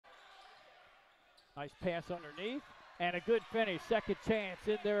Nice pass underneath, and a good finish. Second chance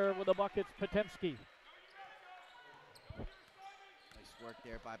in there with the buckets, Potemski. Nice work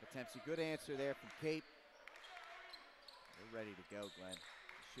there by Potemski. Good answer there from Cape. They're ready to go, Glenn.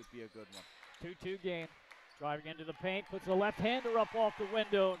 Should be a good one. 2-2 game. Driving into the paint, puts the left-hander up off the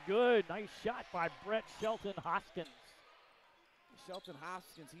window. Good, nice shot by Brett Shelton Hoskins. Shelton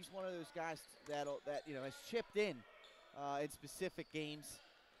Hoskins, he's one of those guys that has chipped in specific games,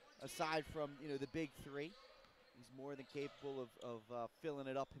 aside from the big three. He's more than capable of filling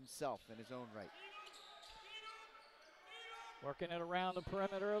it up himself in his own right. Working it around the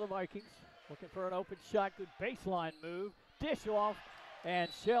perimeter of the Vikings. Looking for an open shot. Good baseline move. Dish off.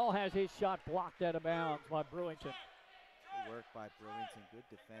 And Shell has his shot blocked out of bounds by Brewington. Good work by Brewington. Good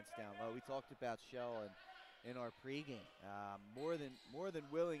defense down low. We talked about Shell in our pregame. More than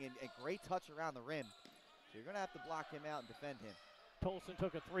willing and great touch around the rim. So you're going to have to block him out and defend him. Tolson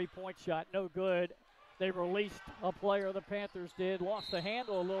took a three-point shot. No good. They released a player, the Panthers did. Lost the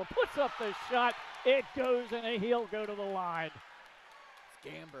handle a little. Puts up the shot. It goes, and he'll go to the line. It's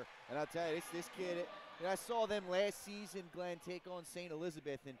Gamber. And I'll tell you, this kid, I saw them last season, Glenn, take on St.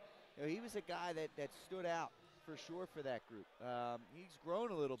 Elizabeth. And he was a guy that stood out for sure for that group. He's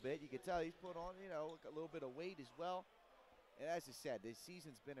grown a little bit. You can tell he's put on, a little bit of weight as well. And as I said, this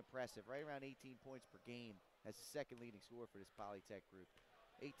season's been impressive. Right around 18 points per game as the second leading scorer for this Polytech group.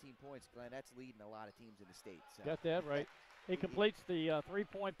 18 points, Glenn, that's leading a lot of teams in the state. So. Got that right. He completes the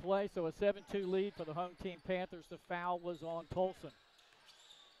three-point play, so a 7-2 lead for the home team Panthers. The foul was on Tolson.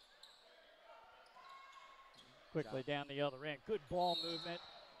 Quickly down the other end. Good ball movement.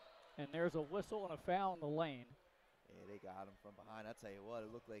 And there's a whistle and a foul in the lane. Yeah, they got him from behind. I'll tell you what,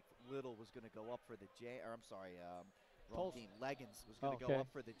 it looked like Little was going to go up for the jam. Or I'm sorry, wrong team. Leggins was going to go up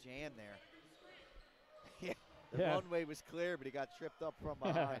for the jam there. Yeah, the runway was clear, but he got tripped up from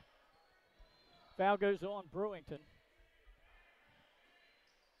behind. Foul goes on Brewington.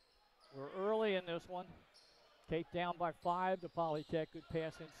 We're early in this one. Cape down by 5 to Polytech. Good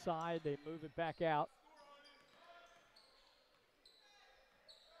pass inside. They move it back out.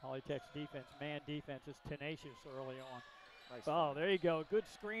 Polytech's defense, man defense, is tenacious early on. Nice. Oh, there you go. Good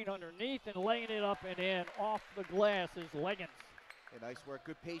screen underneath and laying it up and in. Off the glass is Leggins. Yeah, nice work.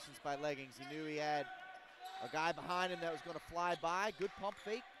 Good patience by Leggings. He knew he had a guy behind him that was going to fly by. Good pump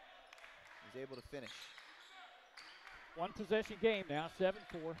fake. He was able to finish. One possession game now, 7-4.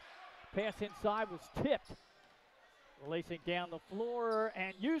 Pass inside was tipped. Releasing down the floor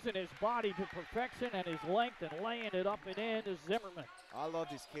and using his body to perfection and his length and laying it up and in is Zimmerman. I love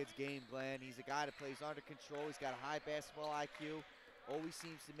this kid's game, Glenn. He's a guy that plays under control. He's got a high basketball IQ. Always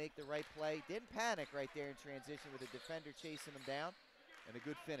seems to make the right play. Didn't panic right there in transition with a defender chasing him down. And a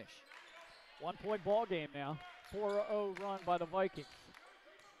good finish. 1-point ball game now. 4-0 run by the Vikings.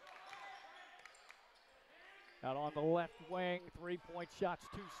 Out on the left wing, 3-point shots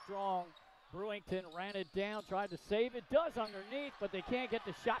too strong. Brewington ran it down, tried to save it, does underneath, but they can't get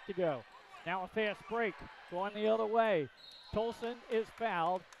the shot to go. Now a fast break, going the other way. Tolson is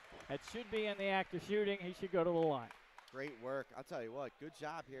fouled. That should be in the act of shooting. He should go to the line. Great work. I'll tell you what, good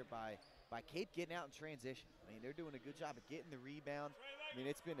job here by Cape getting out in transition. I mean, they're doing a good job of getting the rebound. I mean,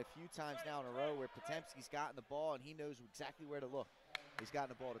 it's been a few times now in a row where Potemski's gotten the ball and he knows exactly where to look. He's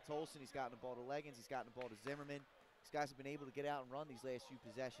gotten the ball to Tolson, he's gotten the ball to Leggins, he's gotten the ball to Zimmerman. These guys have been able to get out and run these last few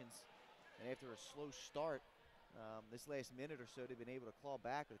possessions. And after a slow start, this last minute or so, they've been able to claw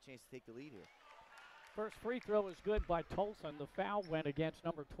back with a chance to take the lead here. First free throw is good by Tolson. The foul went against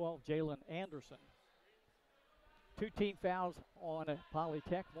number 12, Jalen Anderson. 2 team fouls on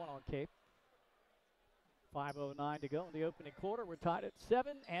Polytech, 1 on Cape. 5:09 to go in the opening quarter. We're tied at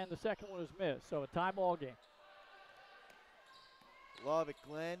 7, and the second one is missed, so a tie ball game. Love it,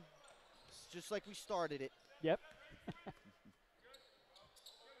 Glenn. It's just like we started it. Yep.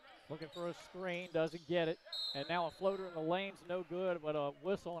 Looking for a screen, doesn't get it. And now a floater in the lane's no good, but a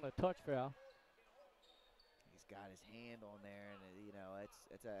whistle and a touch foul. He's got his hand on there, and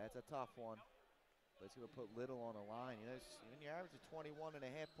it's a tough one. But it's going to put Little on the line. When you average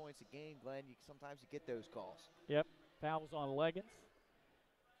 21.5 points a game, Glenn, sometimes you get those calls. Yep. Foul was on Leggins.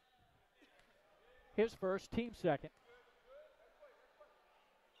 His first, team second.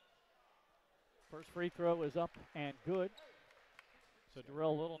 First free throw is up and good. So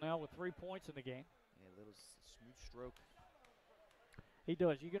Darrell Little now with 3 points in the game. Yeah, Little's smooth stroke. He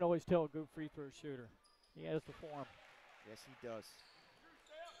does. You can always tell a good free throw shooter. He has the form. Yes, he does.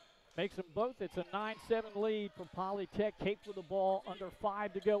 Makes them both. It's a 9-7 lead for Polytech. Cape with the ball, under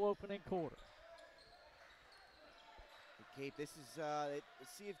 5 to go opening quarter. Cape, this is,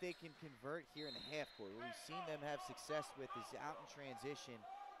 let's see if they can convert here in the half court. What we've seen them have success with is out in transition.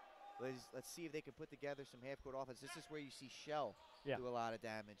 Let's see if they can put together some half-court offense. This is where you see Shell do a lot of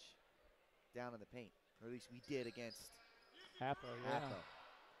damage down in the paint, or at least we did against Appo. Yeah. Appo.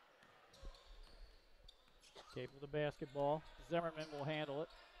 Cape with the basketball. Zimmerman will handle it.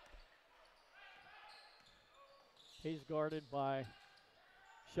 He's guarded by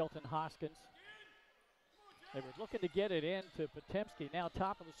Shelton Hoskins. They were looking to get it into Potemski. Now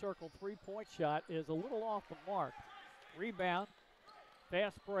top of the circle, three-point shot is a little off the mark. Rebound,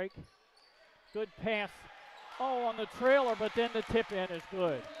 fast break, good pass. Oh, on the trailer, but then the tip-in is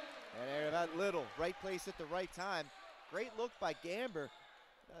good. And there, that Little, right place at the right time. Great look by Gamber,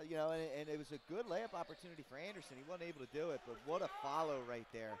 you know, and it was a good layup opportunity for Anderson. He wasn't able to do it, but what a follow right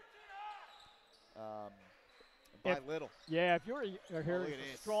there by Little. Yeah, if you're here,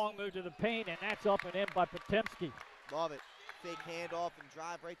 it's a strong move to the paint, and that's up and in by Potemski. Love it. Fake handoff and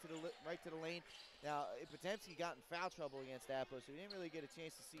drive right to the lane. Now, Potemski got in foul trouble against Appo, so he didn't really get a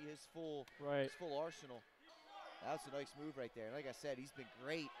chance to see his full arsenal. That was a nice move right there. And like I said, he's been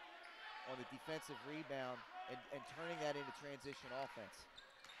great on the defensive rebound and turning that into transition offense.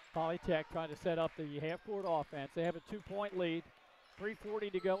 Polytech trying to set up the half-court offense. They have a 2-point lead.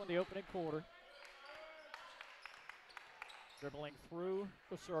 3:40 to go in the opening quarter. Dribbling through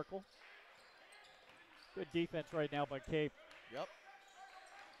the circle. Good defense right now by Cape. Yep.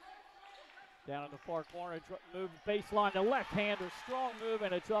 Down in the far corner, move baseline, the left-hander, strong move,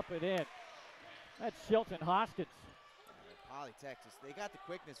 and it's up and in. That's Shelton Hoskins. Polytech, they got the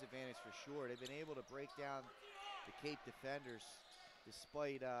quickness advantage for sure. They've been able to break down the Cape defenders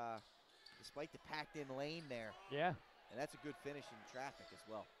despite the packed-in lane there. Yeah. And that's a good finish in traffic as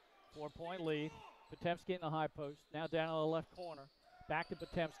well. 4-point lead. Potemski in the high post. Now down in the left corner. Back to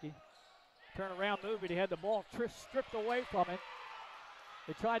Potemski. Turnaround move, but he had the ball stripped away from him.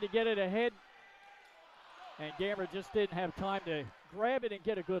 They tried to get it ahead, and Gamber just didn't have time to grab it and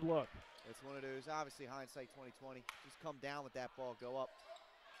get a good look. It's one of those, obviously, hindsight 2020. Just come down with that ball, go up.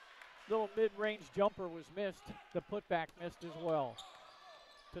 Little mid-range jumper was missed. The putback missed as well.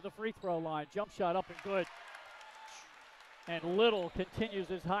 To the free throw line. Jump shot up and good. And Little continues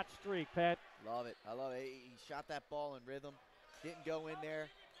his hot streak, Pat. Love it. I love it. He shot that ball in rhythm. Didn't go in there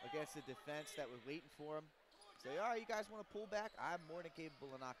against the defense that was waiting for him. Say, all right, you guys want to pull back? I'm more than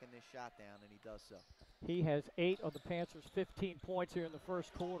capable of knocking this shot down, and he does so. He has 8 of the Panthers' 15 points here in the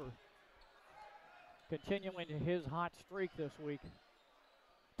first quarter. Continuing his hot streak this week.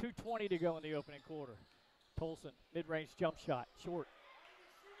 2:20 to go in the opening quarter. Tolson, mid-range jump shot, short.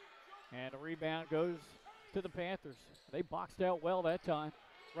 And a rebound goes to the Panthers. They boxed out well that time.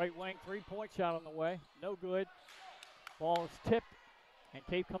 Right wing, three-point shot on the way. No good. Ball is tipped, and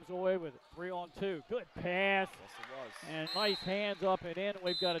Cape comes away with it. 3-on-2. Good pass. Yes, it was. And nice hands up and in.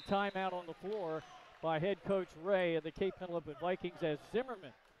 We've got a timeout on the floor by head coach Ray of the Cape Henlopen Vikings as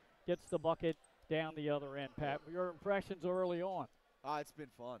Zimmerman gets the bucket down the other end. Pat, your impressions early on? It's been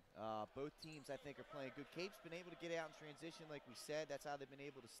fun. Both teams, I think, are playing good. Cape's been able to get out in transition, like we said. That's how they've been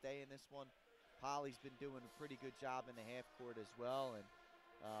able to stay in this one. Poly's been doing a pretty good job in the half court as well. And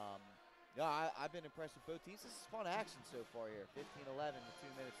I've been impressed with both teams. This is fun action so far here. 15-11 with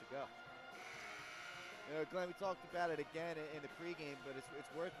 2 minutes to go. You know, Glenn, we talked about it again in the pregame, but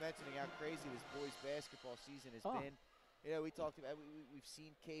it's worth mentioning how crazy this boys basketball season has been. You know, we talked about we've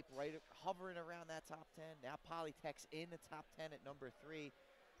seen Cape hovering around that top 10. Now Polytech's in the top 10 at number 3.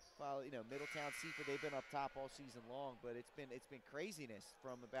 While, you know, Middletown, Seaford, they've been up top all season long, but it's been craziness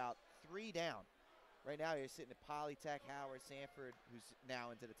from about 3 down. Right now you're sitting at Polytech, Howard, Sanford, who's now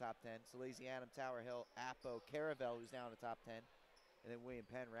into the top 10, Salesianum, Tower Hill, Appo, Caravel, who's now in the top 10, and then William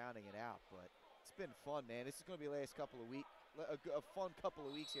Penn rounding it out. But it's been fun, man. This is going to be the last couple of weeks, a fun couple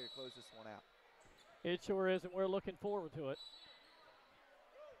of weeks here to close this one out. It sure is, and we're looking forward to it.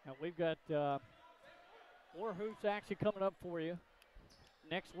 And we've got more hoops action coming up for you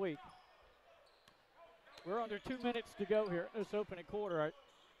next week. We're under 2 minutes to go here in this opening quarter.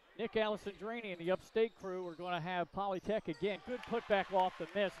 Nick Alessandrini and the Upstate crew are going to have Polytech again. Good putback off the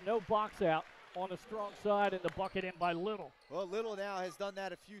miss. No box out on the strong side, and the bucket in by Little. Well, Little now has done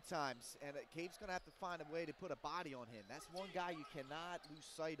that a few times, and Cape's going to have to find a way to put a body on him. That's one guy you cannot lose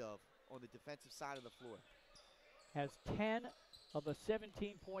sight of on the defensive side of the floor. Has 10 of the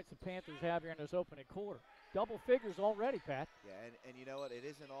 17 points the Panthers have here in this opening quarter. Double figures already, Pat. Yeah, and you know what? It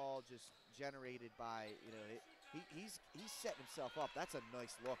isn't all just generated by, you know, he's setting himself up. That's a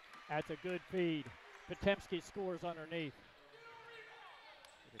nice look. That's a good feed. Potemski scores underneath.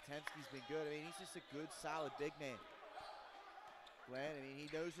 Potemski's been good. I mean, he's just a good, solid big man. Glenn, I mean,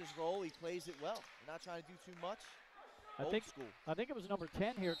 he knows his role. He plays it well. He's not trying to do too much. I think it was number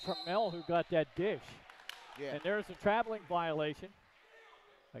 10 here, Trammell, who got that dish. Yeah. And there's a traveling violation.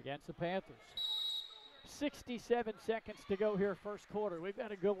 against the Panthers. 67 seconds to go here, first quarter. We've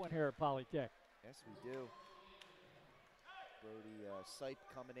got a good one here at Polytech. Yes, we do. Brody Sipe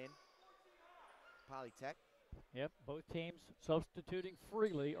coming in. Polytech. Yep, both teams substituting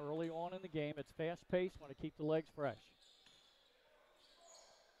freely early on in the game. It's fast-paced, want to keep the legs fresh.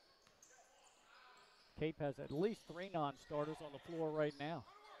 Cape has at least 3 non-starters on the floor right now.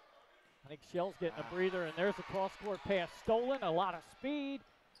 I think Shell's getting a breather, and there's a cross-court pass stolen. A lot of speed,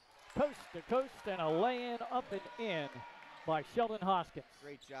 coast to coast, and a lay-in up and in by Sheldon Hoskins.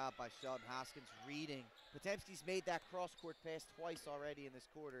 Great job by Sheldon Hoskins reading. Potemski's made that cross-court pass twice already in this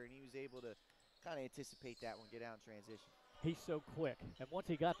quarter, and he was able to kind of anticipate that one, get out in transition. He's so quick, and once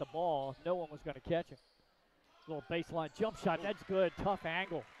he got the ball, no one was going to catch him. Little baseline jump shot, that's good, tough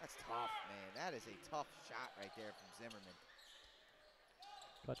angle. That's tough, man. That is a tough shot right there from Zimmerman.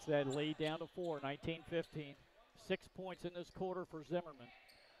 Cuts that lead down to 4, 19-15. 6 points in this quarter for Zimmerman.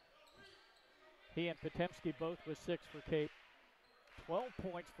 He and Potemski both with 6 for Cape. 12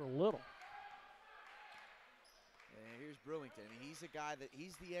 points for Little. And here's Brewington. I mean, he's a guy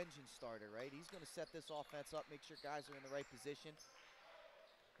he's the engine starter, right? He's going to set this offense up, make sure guys are in the right position.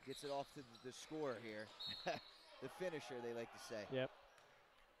 He gets it off to the scorer here. The finisher, they like to say. Yep.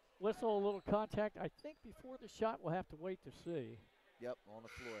 Whistle, a little contact. I think before the shot, we'll have to wait to see. Yep, on the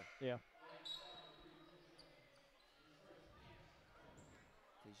floor. Yeah.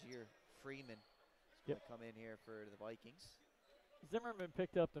 Tajir Freeman is going to come in here for the Vikings. Zimmerman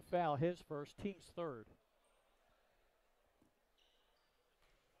picked up the foul, his first, team's third.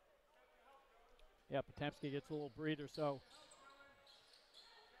 Yeah, Potemski gets a little breather, so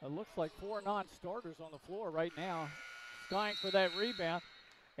it looks like 4 non-starters on the floor right now, skying for that rebound.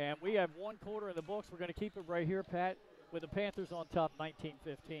 And we have 1 quarter in the books. We're going to keep it right here, Pat, with the Panthers on top,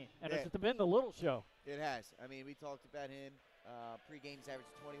 19-15. And it's been the Little show. It has. I mean, we talked about him. Pre-game, he's averaged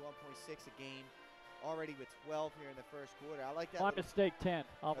 21.6 a game. Already with 12 here in the first quarter. I like that. My mistake, 10.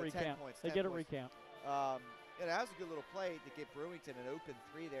 I'll 10 recount. points, they 10 get a points. recount. Yeah, that was a good little play to get Brewington an open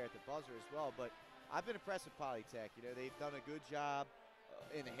 3 there at the buzzer as well. But I've been impressed with Polytech. You know, they've done a good job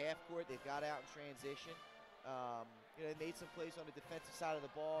in the half court. They've got out in transition. You know, they made some plays on the defensive side of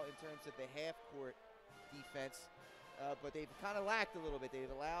the ball in terms of the half court defense. But they've kind of lacked a little bit.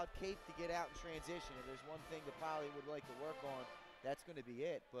 They've allowed Cape to get out in transition. If there's one thing that Poly would like to work on, that's going to be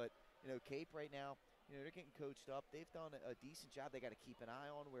it. But, you know, Cape right now, you know, they're getting coached up. They've done a decent job. They got to keep an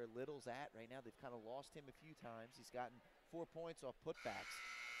eye on where Little's at right now. They've kind of lost him a few times. He's gotten 4 points off putbacks.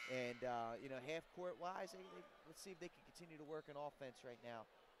 And, you know, half-court-wise, let's see if they can continue to work an offense right now.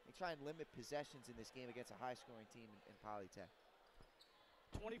 They try and limit possessions in this game against a high-scoring team in Polytech.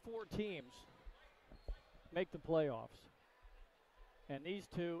 24 teams make the playoffs. And these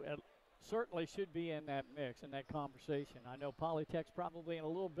two certainly should be in that mix, in that conversation. I know Polytech's probably in a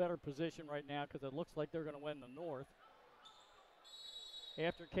little better position right now because it looks like they're going to win the North.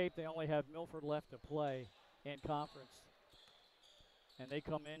 After Cape, they only have Milford left to play in conference. And they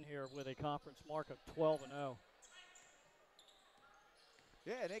come in here with a conference mark of 12-0.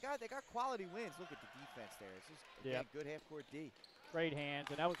 Yeah, they got quality wins. Look at the defense there. It's just, again, good half-court D. Great hands,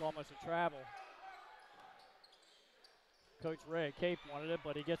 and that was almost a travel. Coach Ray, Cape wanted it,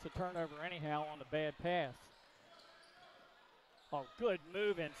 but he gets a turnover anyhow on the bad pass. Oh, good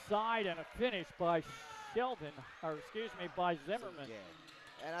move inside and a finish by by Zimmerman.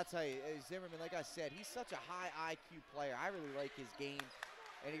 Yeah. And I'll tell you, Zimmerman, like I said, he's such a high IQ player. I really like his game.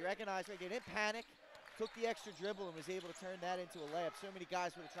 And he recognized, he didn't panic, took the extra dribble and was able to turn that into a layup. So many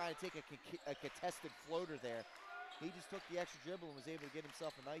guys were trying to take a contested floater there. He just took the extra dribble and was able to get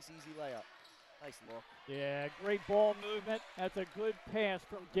himself a nice, easy layup. Nice look. Yeah, great ball movement. That's a good pass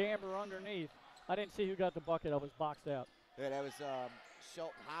from Gamber underneath. I didn't see who got the bucket. I was boxed out. Yeah, that was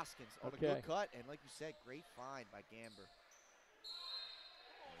Shelton Hoskins on a good cut. And like you said, great find by Gamber.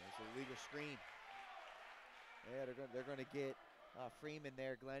 There's a legal screen. Yeah, they're going to get Freeman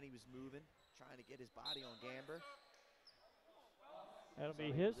there. Glenn, he was moving, trying to get his body on Gamber. That'll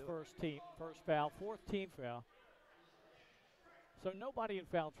be his first foul, 4th team foul. So nobody in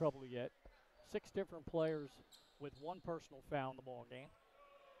foul trouble yet. 6 different players with 1 personal foul in the ball game.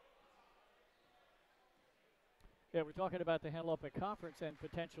 Yeah, we're talking about the Henlopen Conference and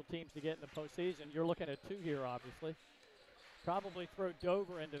potential teams to get in the postseason. You're looking at 2 here, obviously. Probably throw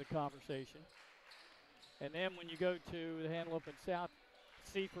Dover into the conversation. And then when you go to the Henlopen South,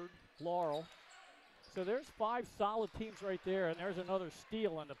 Seaford, Laurel. So there's 5 solid teams right there, and there's another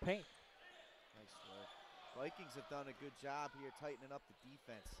steal in the paint. Nice work. Vikings have done a good job here tightening up the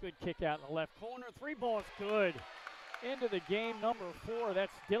defense. Good kick out in the left corner. 3 balls good. Into the game, number 4.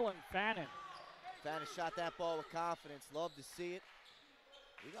 That's Dylan Fannin. Fannin shot that ball with confidence. Love to see it.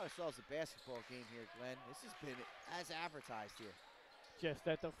 We got ourselves a basketball game here, Glenn. This has been as advertised here. Just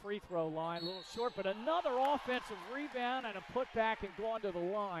at the free throw line, a little short, but another offensive rebound and a putback and going to the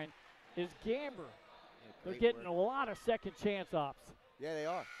line is Gamber. Yeah, They're getting a lot of second chance ops. Yeah, they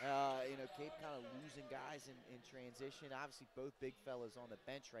are. Cape kind of losing guys in transition. Obviously, both big fellas on the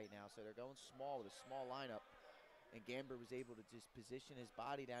bench right now, so they're going small with a small lineup. And Gamber was able to just position his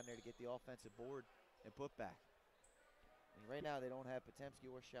body down there to get the offensive board and put back. And right now, they don't have Potemski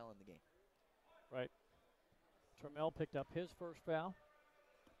or Shell in the game. Right. Trammell picked up his first foul.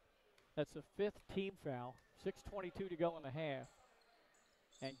 That's the 5th team foul. 6:22 to go in the half.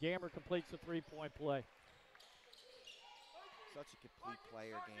 And Gamber completes the three-point play. Such a complete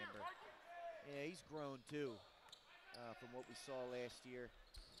player, Gamber. Yeah, he's grown too from what we saw last year.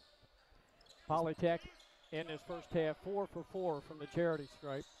 Polytech in his first half, 4 for 4 from the charity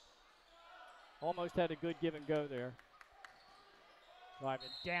stripe. Almost had a good give and go there.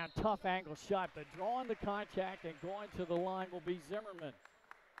 Driving down, tough angle shot, but drawing the contact and going to the line will be Zimmerman.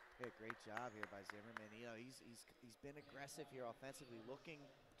 Yeah, great job here by Zimmerman. You know, he's been aggressive here offensively, looking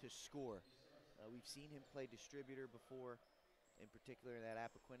to score. We've seen him play distributor before, in particular in that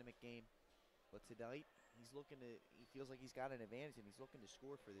Appoquinimink game. But tonight, he feels like he's got an advantage, and he's looking to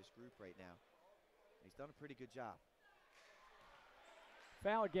score for this group right now. He's done a pretty good job.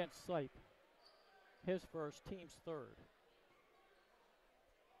 Foul against Sipe. His first, team's third.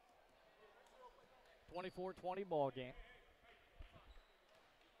 24-20 ball game.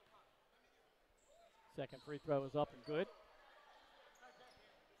 Second free throw is up and good.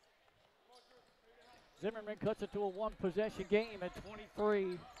 Zimmerman cuts it to a one-possession game at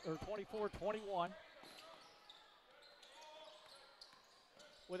 24-21.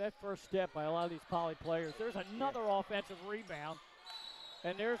 With that first step by a lot of these Poly players, there's another offensive rebound,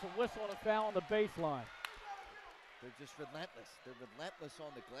 and there's a whistle and a foul on the baseline. They're just relentless. They're relentless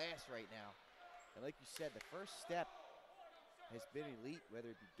on the glass right now. And like you said, the first step has been elite, whether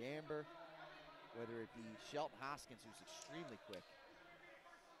it be Gamber, whether it be Shelton Hoskins, who's extremely quick.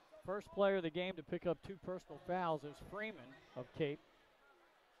 First player of the game to pick up 2 personal fouls is Freeman of Cape.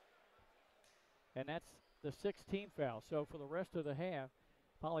 And that's the 6th team foul. So for the rest of the half,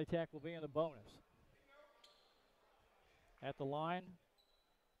 Polytech will be in the bonus. At the line,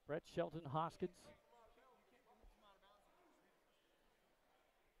 Brett Shelton Hoskins.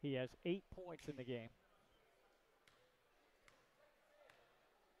 He has 8 points in the game.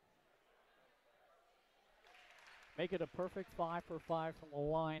 Make it a perfect 5 for 5 from the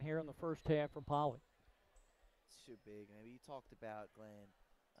line here in the first half for Poly. It's too big. I mean, you talked about, Glenn,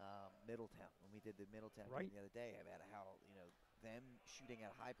 Middletown, when we did the Middletown game the other day, about how, them shooting at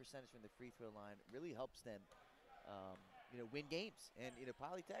a high percentage from the free throw line really helps them, win games. And,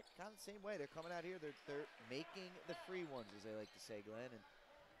 Polytech, kind of the same way. They're coming out here, they're making the free ones, as they like to say, Glenn. And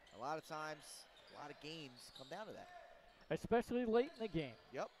a lot of times, a lot of games come down to that. Especially late in the game.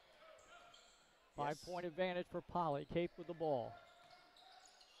 Yep. 5-point advantage for Poly. Cape with the ball.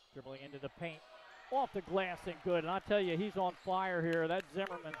 Dribbling into the paint. Off the glass and good. And I tell you, he's on fire here. That's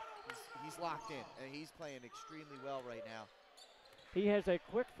Zimmerman. He's locked in, and he's playing extremely well right now. He has a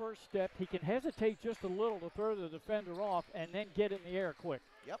quick first step. He can hesitate just a little to throw the defender off and then get in the air quick.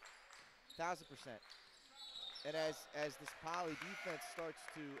 Yep, 1,000%. And as this Poly defense starts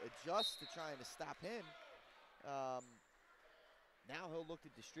to adjust to trying to stop him, now he'll look to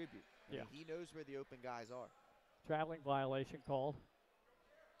distribute. I mean, he knows where the open guys are. Traveling violation called.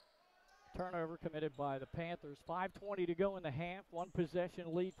 Turnover committed by the Panthers. 5:20 to go in the half. One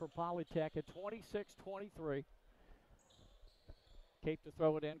possession lead for Polytech at 26-23. Cape to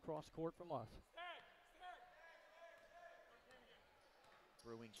throw it in cross court from us.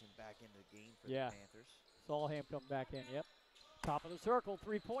 Brewington back into the game for the Panthers. Saw him come back in, Top of the circle,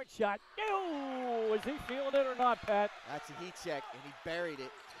 3-point shot. Ew! Is he feeling it or not, Pat? That's a heat check, and he buried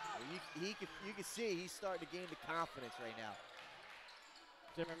it. You can see he's starting to gain the confidence right now.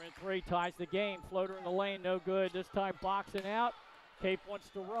 Zimmerman 3 ties the game. Floater in the lane, no good. This time boxing out. Cape wants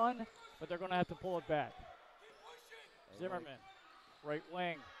to run, but they're going to have to pull it back. Zimmerman, right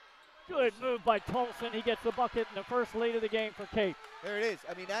wing. Good move by Tolson. He gets the bucket and the first lead of the game for Cape. There it is.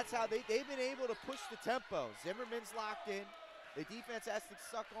 I mean, that's how they've been able to push the tempo. Zimmerman's locked in. The defense has to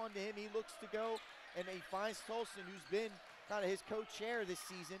suck on to him. He looks to go, and he finds Tolson, who's been kind of his co-chair this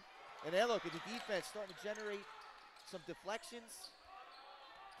season. And then look at the defense starting to generate some deflections.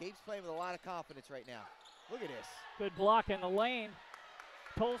 Cape's playing with a lot of confidence right now. Look at this. Good block in the lane.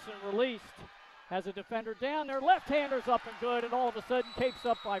 Tolson released. Has a defender down there. Left-hander's up and good, and all of a sudden Cape's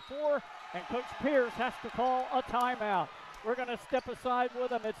up by 4, and Coach Pierce has to call a timeout. We're going to step aside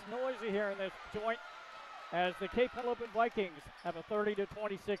with him. It's noisy here in this joint. as the Cape Henlopen Vikings have a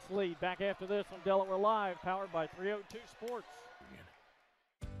 30-26 lead. Back after this on Delaware Live, powered by 302 Sports.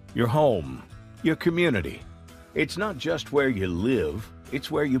 Your home, your community. It's not just where you live, it's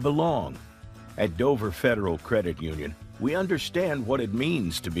where you belong. At Dover Federal Credit Union, we understand what it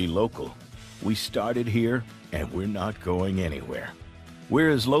means to be local. We started here, and we're not going anywhere. We're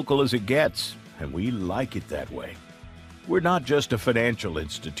as local as it gets, and we like it that way. We're not just a financial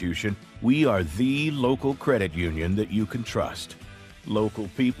institution. We are the local credit union that you can trust. Local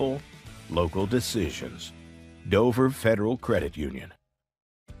people, local decisions. Dover Federal Credit Union.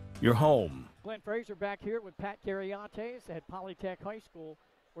 Your home. Glenn Fraser back here with Pat Carriantes at Polytech High School,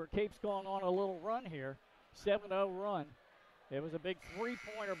 where Cape's gone on a little run here, 7-0 run. It was a big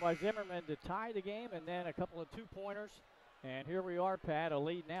three-pointer by Zimmerman to tie the game, and then a couple of two-pointers. And here we are, Pat, a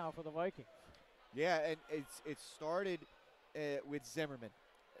lead now for the Vikings. Yeah, and it started with Zimmerman.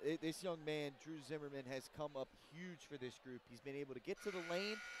 This young man, Drew Zimmerman, has come up huge for this group. He's been able to get to the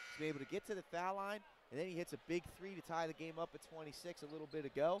lane, he's been able to get to the foul line, and then he hits a big three to tie the game up at 26 a little bit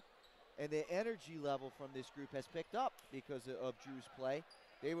ago. And the energy level from this group has picked up because of Drew's play.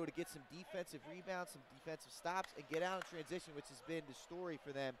 They're able to get some defensive rebounds, some defensive stops, and get out in transition, which has been the story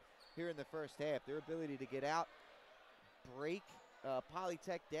for them here in the first half. Their ability to get out, break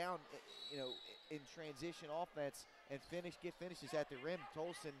Polytech down, in transition offense, and get finishes at the rim.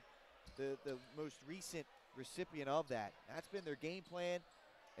 Tolson, the most recent recipient of that. That's been their game plan,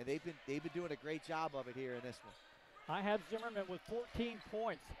 and they've been doing a great job of it here in this one. I have Zimmerman with 14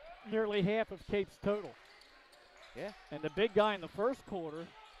 points, nearly half of Cape's total. Yeah. And the big guy in the first quarter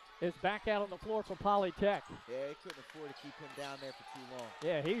is back out on the floor for Polytech. Yeah, they couldn't afford to keep him down there for too long.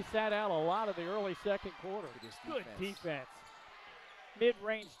 Yeah, he sat out a lot of the early second quarter. Good defense.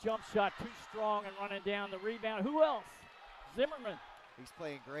 Mid-range jump shot, too strong and running down the rebound. Who else? Zimmerman. He's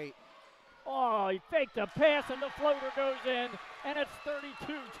playing great. Oh, he faked a pass and the floater goes in, and it's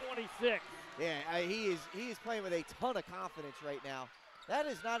 32-26. Yeah, he is playing with a ton of confidence right now. That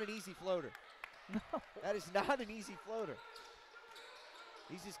is not an easy floater. No. That is not an easy floater.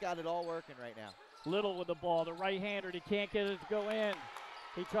 He's just got it all working right now. Little with the ball, the right-hander, he can't get it to go in.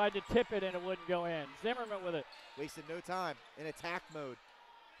 He tried to tip it and it wouldn't go in. Zimmerman with it. Wasted no time in attack mode.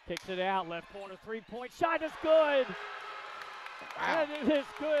 Kicks it out, left corner three-point shot is good. Wow. And it is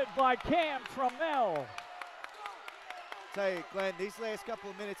good by Cam Trammell. Tell you, Glenn, these last couple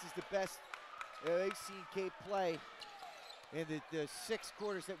of minutes is the best they've seen Cape play in the 6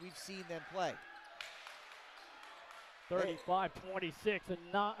 quarters that we've seen them play. 35-26 and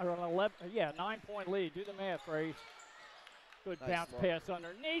 9-point lead. Do the math, Ray. Good Nice bounce look. pass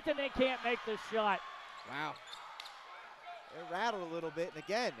underneath, and they can't make the shot. Wow. They rattled a little bit, and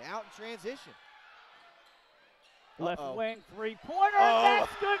again, out in transition. Left Uh-oh. wing three-pointer, Oh. and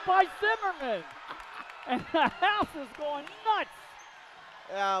that's good by Zimmerman. And the house is going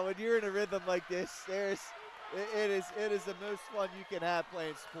nuts. When you're in a rhythm like this, it is the most fun you can have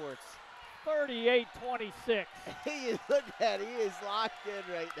playing sports. 38-26. Look at it, he is locked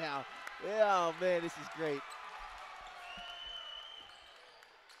in right now. Yeah, oh man, this is great.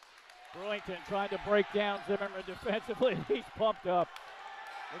 Burlington trying to break down Zimmerman defensively. He's pumped up.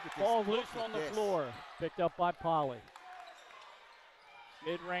 Look at this. Ball Look loose at on the this. floor. Picked up by Polly.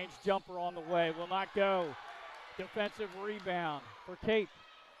 Mid-range jumper on the way. Will not go. Defensive rebound for Cape.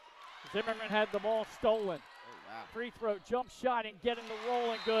 Zimmerman had the ball stolen. Oh, wow. Free throw, jump shot, and getting the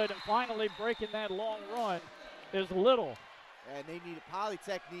rolling good. And finally breaking that long run is Little. And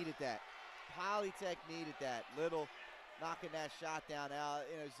Polytech needed that. Polytech needed that. Little knocking that shot down. Now,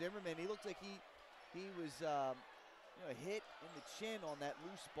 Zimmerman, he looked like he was hit in the chin on that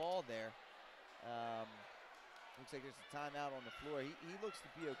loose ball there. Looks like there's a timeout on the floor. He looks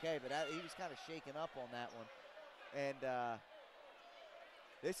to be okay, but he was kind of shaken up on that one. And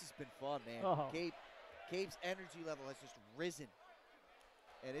this has been fun, man. Oh. Cape's energy level has just risen,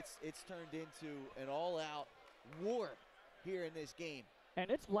 and it's turned into an all-out war here in this game. And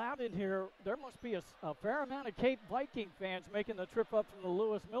it's loud in here. There must be a fair amount of Cape Viking fans making the trip up from the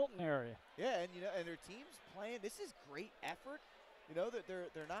Lewis Milton area. Yeah, and their team's playing. This is great effort. That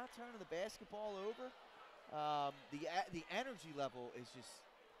they're not turning the basketball over. The energy level is just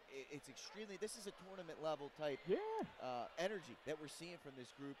it's extremely. This is a tournament level type energy that we're seeing from this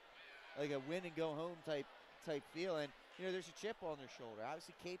group, like a win and go home type feel. And there's a chip on their shoulder.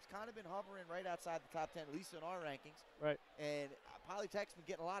 Obviously, Cape's kind of been hovering right outside the top 10, at least in our rankings. Right. And Polytech's been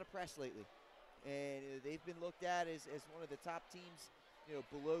getting a lot of press lately, and they've been looked at as one of the top teams,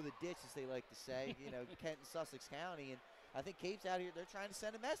 below the ditch, as they like to say. Kent and Sussex County, and I think Cape's out here. They're trying to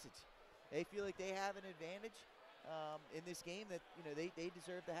send a message. They feel like they have an advantage, in this game that, they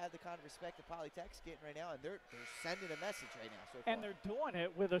deserve to have the kind of respect that Polytech's getting right now, and they're sending a message right now so far. And they're doing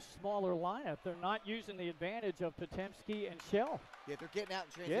it with a smaller lineup. They're not using the advantage of Potemski and Shell. Yeah, they're getting out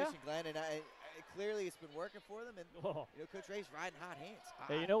in transition, Glenn, and clearly it's been working for them, and Coach Ray's riding hot hands.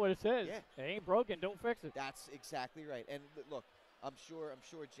 Hey, you know what it says? Yeah. It ain't broken, don't fix it. That's exactly right. And look, I'm sure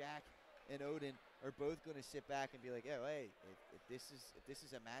Jack and Odin are both going to sit back and be like, "Oh, hey, if this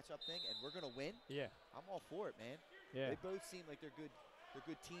is a matchup thing and we're going to win, I'm all for it, man." Yeah. They both seem like they're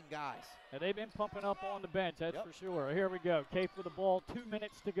good team guys. And they've been pumping up on the bench, that's for sure. Here we go. Cape with the ball, 2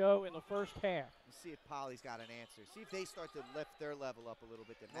 minutes to go in the first half. Let's see if Poly's got an answer. See if they start to lift their level up a little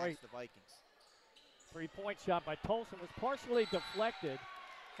bit to match the Vikings. 3-point shot by Tolson was partially deflected,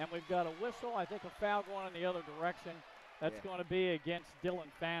 and we've got a whistle. I think a foul going in the other direction. That's going to be against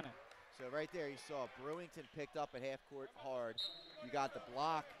Dylan Fannin. So right there you saw Brewington picked up at half court hard. You got the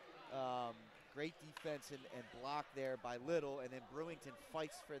block. Great defense and block there by Little, and then Brewington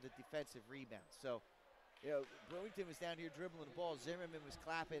fights for the defensive rebound. So, Brewington was down here dribbling the ball. Zimmerman was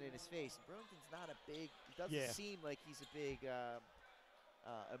clapping in his face. Brewington's not a big, he doesn't seem like he's a big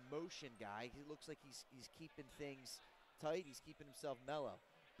emotion guy. He looks like he's keeping things tight. He's keeping himself mellow.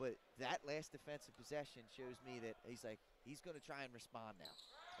 But that last defensive possession shows me that he's going to try and respond now.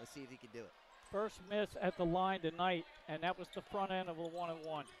 Let's see if he can do it. First miss at the line tonight, and that was the front end of a 1-on-1.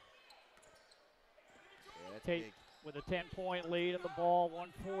 Yeah, that's Tate big. with a 10-point lead in the ball,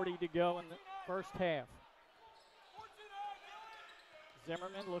 1:40 to go in the first half.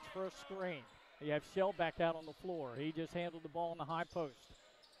 Zimmerman looks for a screen. You have Shell back out on the floor. He just handled the ball in the high post.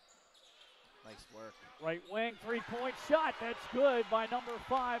 Nice work. Right wing, 3-point shot. That's good by number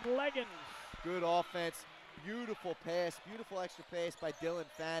 5, Leggins. Good offense. Beautiful pass. Beautiful extra pass by Dylan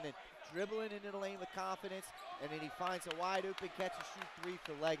Fannin. Dribbling into the lane with confidence, and then he finds a wide open catch and shoot 3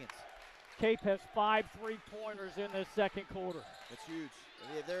 for Leggins. Cape has 5 3-pointers in this second quarter. That's huge.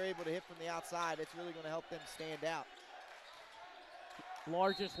 If they're able to hit from the outside, it's really going to help them stand out.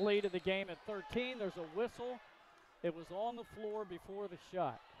 Largest lead of the game at 13. There's a whistle. It was on the floor before the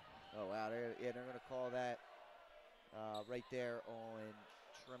shot. Oh, wow. They're going to call that right there on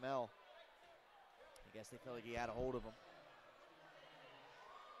Trammell. I guess they felt like he had a hold of him.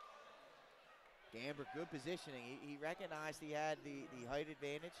 Gamber, good positioning. He recognized he had the height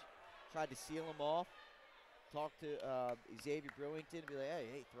advantage. Tried to seal him off. Talked to Xavier Brewington, be like,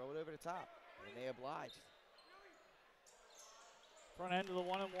 hey, throw it over the top. And they obliged. Front end of the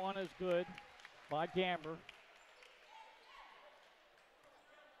 1-on-1 is good by Gamber.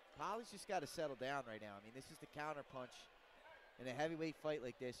 Poly's just got to settle down right now. I mean, this is the counter punch. In a heavyweight fight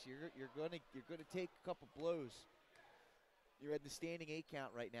like this, you're gonna take a couple blows. You're at the standing 8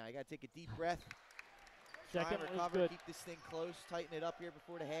 count right now. You got to take a deep breath. Second try and was recover, good. keep this thing close, tighten it up here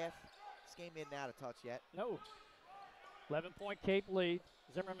before the half. This game isn't out of touch yet. No. 11-point Cape lead.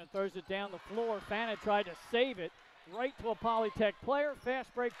 Zimmerman throws it down the floor. Fannin tried to save it right to a Polytech player. Fast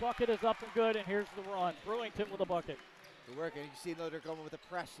break bucket is up and good, and here's the run. Brewington with a bucket. Good work, and you see they're going with a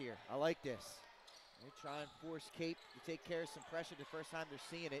press here. I like this. They try and force Cape to take care of some pressure the first time they're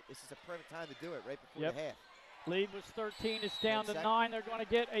seeing it. This is a perfect time to do it, right before the half. Lead was 13. It's down to 9. They're going to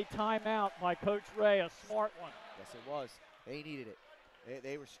get a timeout by Coach Ray, a smart one. Yes, it was. They needed it.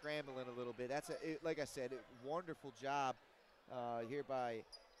 They were scrambling a little bit. That's like I said, wonderful job here by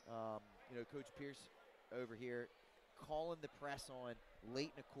Coach Pierce over here, calling the press on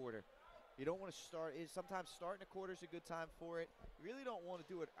late in the quarter. You don't want to start. Sometimes starting a quarter is a good time for it. You really don't want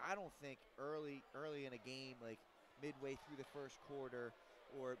to do it, I don't think, early in a game, like midway through the first quarter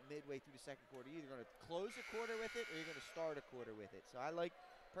or midway through the second quarter. You're either going to close a quarter with it or you're going to start a quarter with it. So I like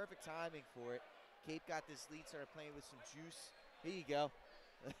perfect timing for it. Cape got this lead, started playing with some juice. Here you go.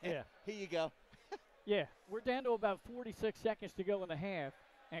 Yeah. Here you go. Yeah, we're down to about 46 seconds to go in the half,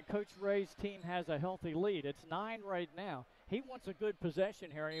 and Coach Ray's team has a healthy lead. It's 9 right now. He wants a good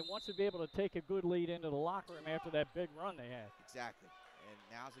possession here, and he wants to be able to take a good lead into the locker room after that big run they had. Exactly. And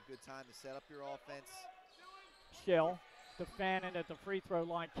now's a good time to set up your offense. Shell to Fannin at the free throw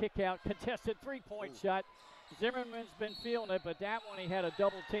line. Kick out, contested 3-point shot. Zimmerman's been feeling it, but that one he had a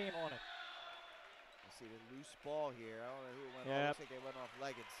double team on it. You see the loose ball here. I don't know who it went off. Looks like they went off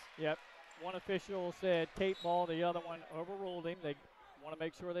Leggins. Yep. One official said Cape ball. The other one overruled him. They want to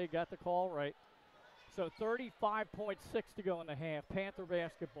make sure they got the call right. So 35.6 to go in the half. Panther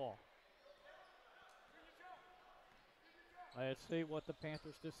basketball. Let's see what the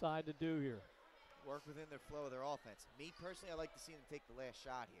Panthers decide to do here. Work within their flow of their offense. Me, personally, I like to see them take the last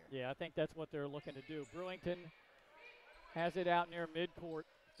shot here. Yeah, I think that's what they're looking to do. Brewington has it out near midcourt.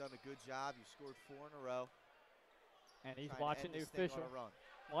 Done a good job. You scored 4 in a row. And he's watching the official.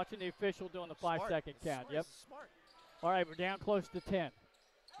 Watching the official doing the Smart. 5-second count. Smart. Yep. Smart. All right, we're down close to 10.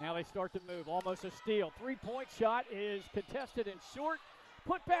 Now they start to move. Almost a steal. Three-point shot is contested and short.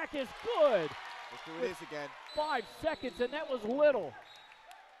 Put back is good. Let's do it is again. 5 seconds, and that was Little.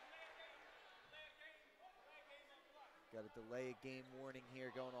 Got a delay of game warning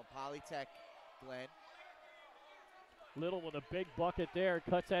here going on Polytech, Glenn. Little with a big bucket there.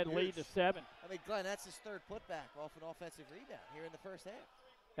 Cuts that lead to 7. I mean, Glenn, that's his third putback off an offensive rebound here in the first half.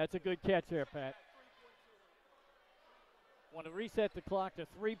 That's a good catch there, Pat. Want to reset the clock to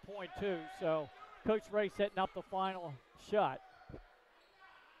 3.2, so Coach Ray setting up the final shot.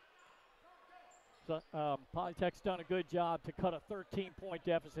 So Polytech's done a good job to cut a 13-point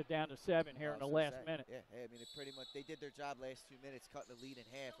deficit down to 7 here in the last minute. Yeah, I mean, they did their job last 2 minutes, cutting the lead in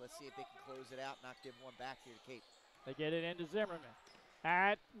half. Let's see if they can close it out, not give one back here to Cape. They get it into Zimmerman.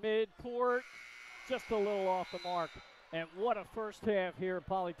 At midcourt, just a little off the mark. And what a first half here at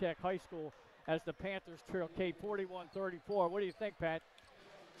Polytech High School as the Panthers trail Cape 41-34. What do you think, Pat?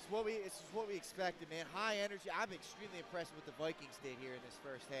 This is what we expected, man. High energy. I'm extremely impressed with what the Vikings did here in this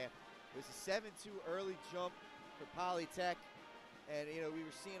first half. It was a 7-2 early jump for Polytech. And, you know, we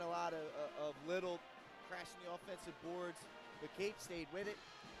were seeing a lot of Little crashing the offensive boards. But Cape stayed with it.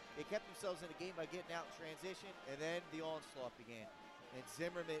 They kept themselves in the game by getting out in transition, and then the onslaught began. And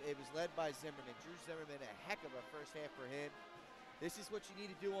Zimmerman, it was led by Zimmerman. Drew Zimmerman, a heck of a first half for him. This is what you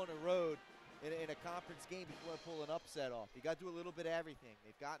need to do on the road in a conference game if you want to pull an upset off. You got to do a little bit of everything.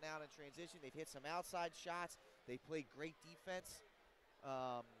 They've gotten out in transition. They've hit some outside shots. They played great defense.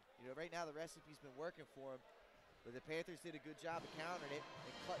 You know, right now the recipe's been working for them. But the Panthers did a good job of countering it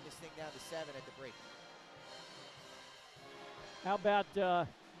and cutting this thing down to 7 at the break. How about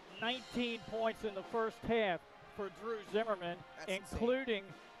 19 points in the first half for Drew Zimmerman, including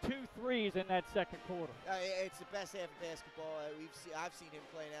 2 threes in that second quarter. It's the best half of basketball I've seen him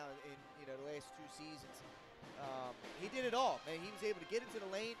play now in the last 2 seasons. He did it all, man. He was able to get into the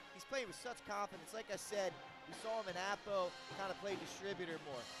lane. He's playing with such confidence. Like I said, we saw him in Apo kind of play distributor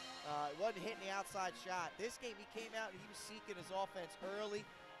more. He wasn't hitting the outside shot. This game, he came out and he was seeking his offense early.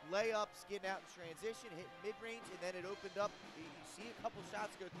 Layups, getting out in transition, hitting mid-range, and then it opened up. You see a couple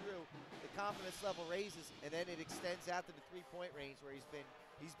shots go through, the confidence level raises, and then it extends out to the 3-point range where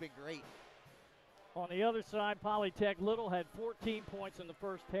he's been great. On the other side, Polytech Little had 14 points in the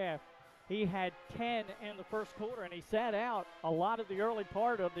first half. He had 10 in the first quarter, and he sat out a lot of the early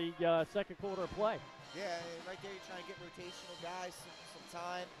part of the second quarter of play. Yeah, and right there you're trying to get rotational guys some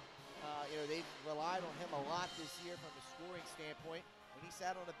time. You know, they've relied on him a lot this year from a scoring standpoint. When he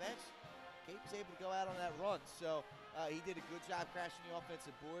sat on the bench, Cape was able to go out on that run. So he did a good job crashing the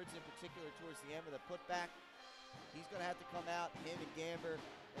offensive boards, in particular towards the end of the putback. He's going to have to come out, him and Gamber,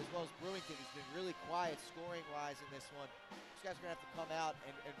 as well as Brewington, who's been really quiet scoring-wise in this one. These guys are going to have to come out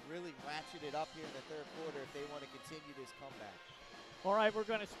and really ratchet it up here in the third quarter if they want to continue this comeback. All right, we're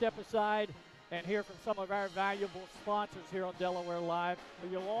going to step aside and hear from some of our valuable sponsors here on Delaware Live. But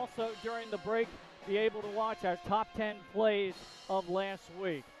you'll also, during the break, be able to watch our top 10 plays of last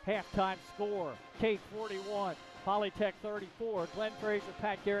week. Halftime score, Cape 41, Polytech 34, Glenn Frazier,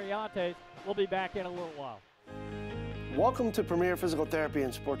 Pat Garriantes. We'll be back in a little while. Welcome to Premier Physical Therapy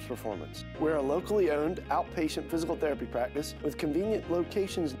and Sports Performance. We're a locally owned outpatient physical therapy practice with convenient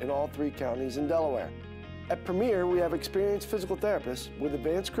locations in all 3 counties in Delaware. At Premier, we have experienced physical therapists with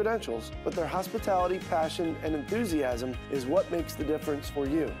advanced credentials, but their hospitality, passion, and enthusiasm is what makes the difference for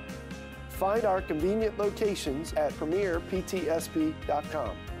you. Find our convenient locations at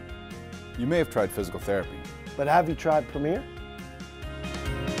premierptsp.com. You may have tried physical therapy, but have you tried Premier?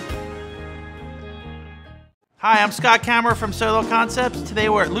 Hi, I'm Scott Kammerer from Solo Concepts. Today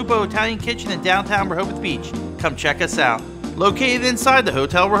we're at Lupo Italian Kitchen in downtown Rehoboth Beach. Come check us out. Located inside the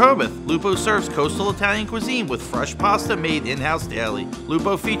Hotel Rehoboth, Lupo serves coastal Italian cuisine with fresh pasta made in-house daily.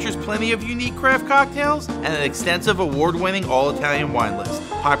 Lupo features plenty of unique craft cocktails and an extensive award-winning all-Italian wine list.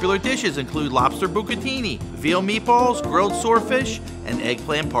 Popular dishes include lobster bucatini, veal meatballs, grilled swordfish, and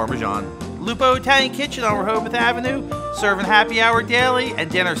eggplant parmesan. Lupo Italian Kitchen on Rehoboth Avenue, serving happy hour daily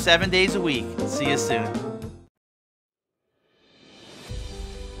and dinner 7 days a week. See you soon.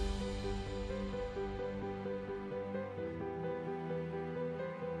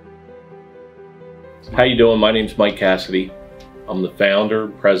 How you doing? My name's Mike Cassidy. I'm the founder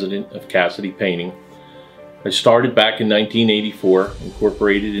and president of Cassidy Painting. I started back in 1984,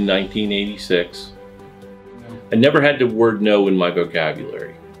 incorporated in 1986. I never had the word no in my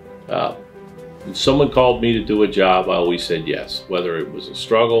vocabulary. If someone called me to do a job, I always said yes. Whether it was a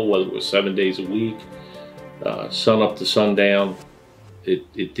struggle, whether it was 7 days a week, sun up to sundown,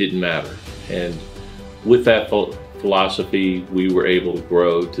 it didn't matter. And with that philosophy, we were able to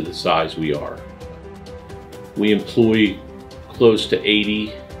grow to the size we are. We employ close to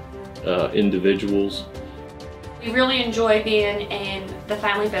 80 individuals. We really enjoy being in the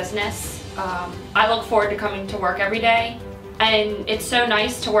family business. I look forward to coming to work every day, and it's so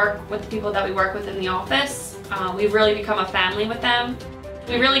nice to work with the people that we work with in the office. We've really become a family with them.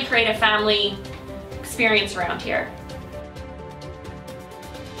 We really create a family experience around here.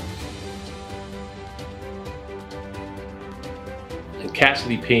 And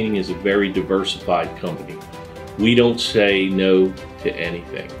Cassidy Painting is a very diversified company. We don't say no to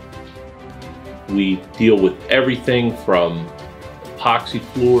anything. We deal with everything from epoxy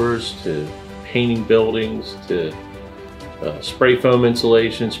floors to painting buildings to spray foam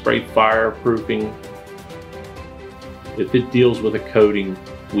insulation, spray fireproofing. If it deals with a coating,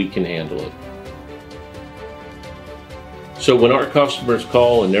 we can handle it. So when our customers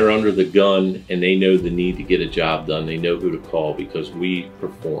call and they're under the gun and they know the need to get a job done, they know who to call because we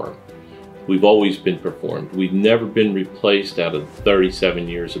perform. We've always been performed. We've never been replaced out of 37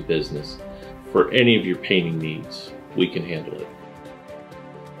 years of business. For any of your painting needs, we can handle it.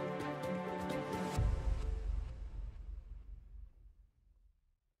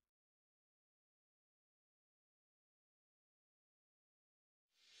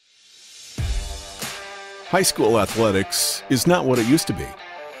 High school athletics is not what it used to be.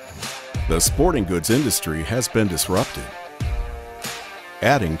 The sporting goods industry has been disrupted,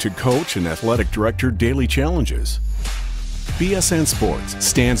 adding to coach and athletic director daily challenges. BSN Sports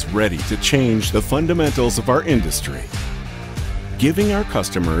stands ready to change the fundamentals of our industry, giving our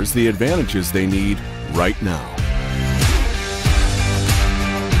customers the advantages they need right now.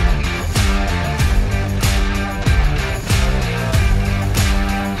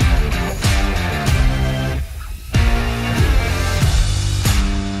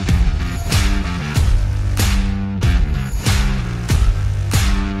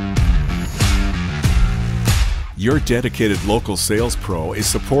 Your dedicated local sales pro is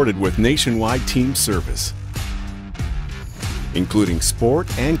supported with nationwide team service, including sport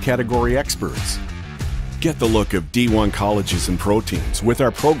and category experts. Get the look of D1 colleges and pro teams with our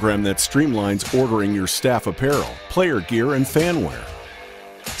program that streamlines ordering your staff apparel, player gear, and fan wear.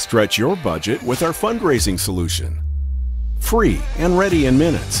 Stretch your budget with our fundraising solution. Free and ready in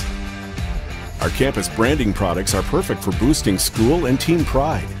minutes. Our campus branding products are perfect for boosting school and team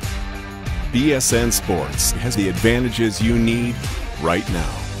pride. BSN Sports has the advantages you need right now.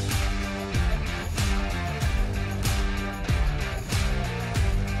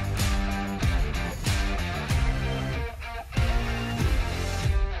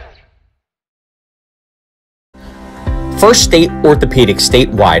 First State Orthopedic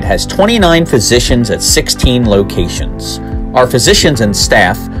statewide has 29 physicians at 16 locations. Our physicians and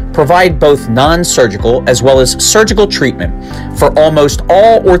staff provide both non-surgical as well as surgical treatment for almost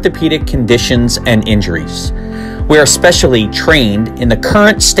all orthopedic conditions and injuries. We are specially trained in the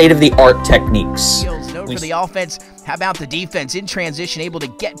current state-of-the-art techniques. For the offense, how about the defense in transition, able to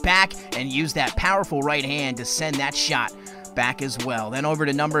get back and use that powerful right hand to send that shot back as well. Then over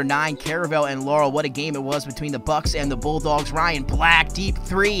to number 9, Caravel and Laurel. What a game it was between the Bucks and the Bulldogs. Ryan Black, deep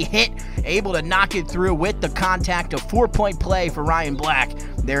three, hit, able to knock it through with the contact. A 4-point play for Ryan Black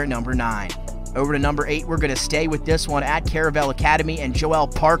there at number 9. Over to number 8, we're going to stay with this one at Caravel Academy, and Joel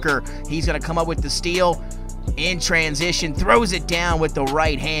Parker, he's going to come up with the steal in transition, throws it down with the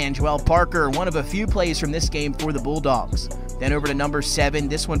right hand. Joel Parker, one of a few plays from this game for the Bulldogs. Then over to number 7,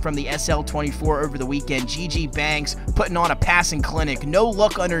 this one from the SL24 over the weekend. Gigi Banks putting on a passing clinic. No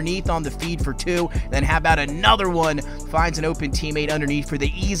look underneath on the feed for 2. Then how about another one? Finds an open teammate underneath for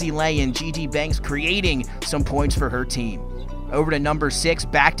the easy lay-in. Gigi Banks creating some points for her team. Over to number 6,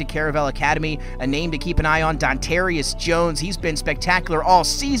 back to Caravel Academy. A name to keep an eye on, Dontarius Jones. He's been spectacular all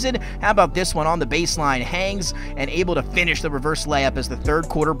season. How about this one on the baseline? Hangs and able to finish the reverse layup as the third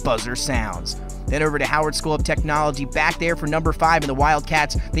quarter buzzer sounds. Then over to Howard School of Technology, back there for number 5 in the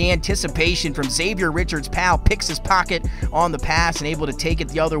Wildcats. The anticipation from Xavier Richards-Powell, picks his pocket on the pass and able to take it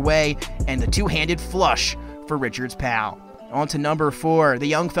the other way, and the two-handed flush for Richards-Powell. On to number 4, the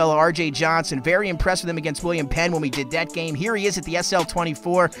young fella RJ Johnson. Very impressed with him against William Penn when we did that game. Here he is at the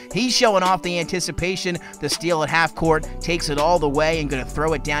SL24. He's showing off the anticipation. The steal at half court, takes it all the way and going to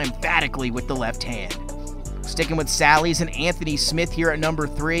throw it down emphatically with the left hand. Sticking with Sally's and Anthony Smith here at number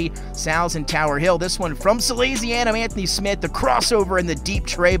 3. Sal's in Tower Hill. This one from Salesianum, Anthony Smith, the crossover and the deep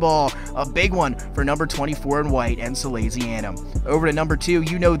tray ball. A big one for number 24 in white and Salesianum. Over to number 2,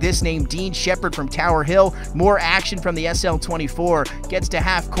 you know this name, Dean Shepard from Tower Hill. More action from the SL24. Gets to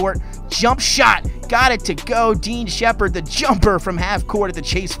half court. Jump shot. Got it to go. Dean Shepard, the jumper from half court at the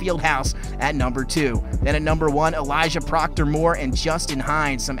Chase Fieldhouse at number 2. Then at number 1, Elijah Proctor-Moore and Justin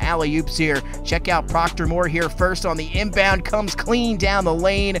Hines. Some alley-oops here. Check out Proctor-Moore here first on the inbound. Comes clean down the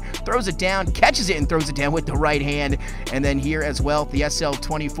lane. Throws it down. Catches it and throws it down with the right hand. And then here as well, the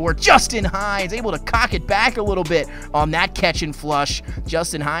SL24, Justin Hines able to cock it back a little bit on that catch and flush.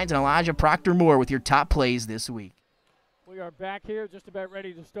 Justin Hines and Elijah Proctor-Moore with your top plays this week. We are back here just about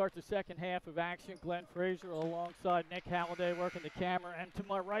ready to start the second half of action. Glenn Frazier alongside Nick Halliday working the camera. And to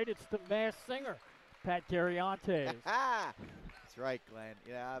my right, it's the masked singer, Pat Carriantes. That's right, Glenn.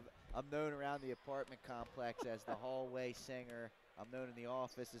 Yeah, I'm known around the apartment complex as the hallway singer. I'm known in the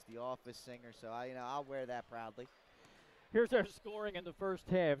office as the office singer, so I'll wear that proudly. Here's our scoring in the first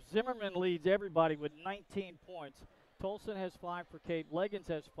half. Zimmerman leads everybody with 19 points. Tolson has 5 for Cape. Leggins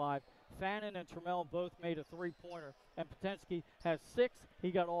has 5. Fannin and Trammell both made a 3-pointer. And Potensky has 6.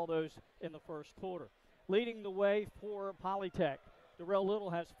 He got all those in the first quarter. Leading the way for Polytech, Darrell Little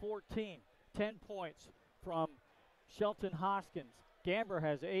has 14. 10 points from Shelton Hoskins. Gamber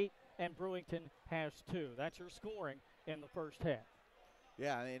has 8. And Brewington has 2. That's your scoring in the first half.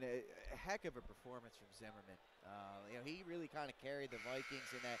 Yeah, I mean, a heck of a performance from Zimmerman. He really kind of carried the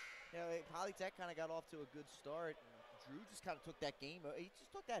Vikings in that. Polytech kind of got off to a good start. Drew just kind of took that game. He just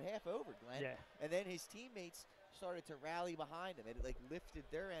took that half over, Glenn. Yeah. And then his teammates started to rally behind him. It lifted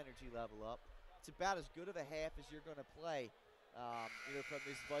their energy level up. It's about as good of a half as you're going to play, from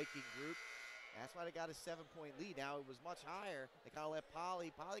this Viking group. That's why they got a 7-point lead. Now it was much higher. They kind of let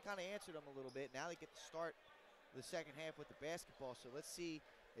Poly kind of answered them a little bit. Now they get to start the second half with the basketball. So let's see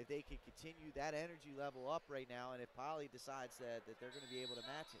if they can continue that energy level up right now, and if Poly decides that they're going to be able to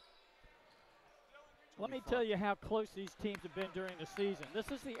match it. Let me tell you how close these teams have been during the season. This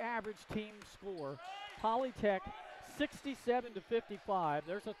is the average team score. Polytech 67-55.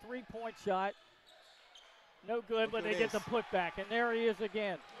 There's a 3-point shot. No good, but they get the putback. And there he is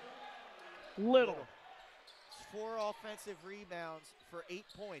again. Little. It's 4 offensive rebounds for 8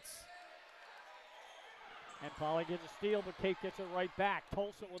 points. And Poly gets a steal, but Cape gets it right back.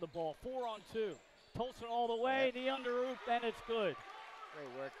 Tolson with the ball. 4-on-2. Tolson all the way. The under hoop, and it's good.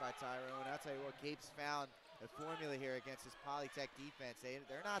 Great work by Tyrone. I'll tell you what, Cape's found a formula here against this Polytech defense.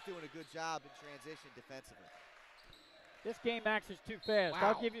 They're not doing a good job in transition defensively. This game acts too fast. Wow.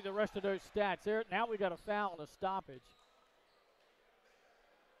 I'll give you the rest of those stats. Now we got a foul and a stoppage.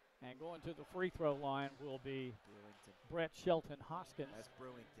 And going to the free throw line will be Brett Shelton Hoskins. That's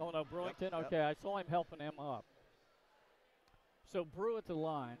Brewington. Oh, no, Brewington? Yep. Okay, I saw him helping him up. So Brew at the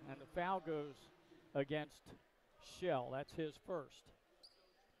line, and the foul goes against Shell. That's his first.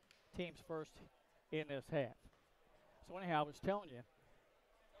 Team's first in this half. So anyhow, I was telling you,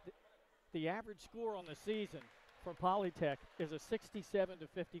 the average score on the season for Polytech is a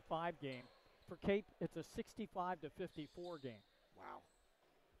 67-55 game. For Cape, it's a 65-54 game. Wow.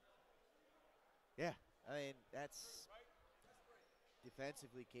 Yeah, I mean, that's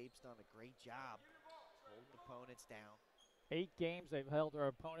defensively, Cape's done a great job holding opponents down. 8 games they've held their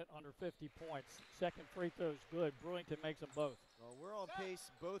opponent under 50 points. Second free throw's good. Brewington makes them both. Well, we're on pace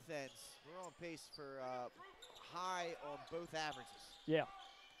both ends. We're on pace for high on both averages. Yeah.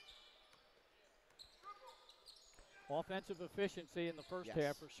 Offensive efficiency in the first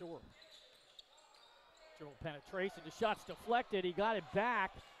half for sure. Dribble penetration. The shot's deflected. He got it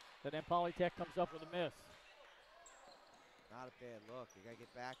back. But then Polytech comes up with a miss. Not a bad look. You got to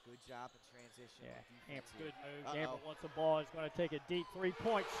get back. Good job in transition. Yeah, Gamber, good move. Uh-oh. Gamber wants the ball. He's going to take a deep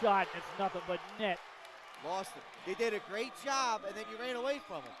 3-point shot. It's nothing but net. Lost it. They did a great job, and then you ran away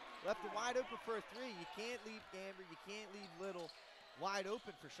from him. Left it wide open for a 3. You can't leave Gamber. You can't leave Little wide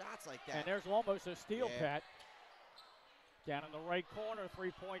open for shots like that. And there's almost a steal, Pat. Down in the right corner,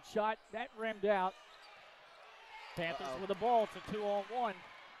 3-point shot. That rimmed out. Panthers with the ball. It's a 2-on-1.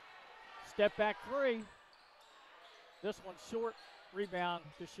 Step back 3. This one's short. Rebound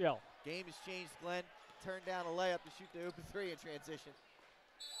to Shell. Game has changed, Glenn. Turned down a layup to shoot the open 3 in transition.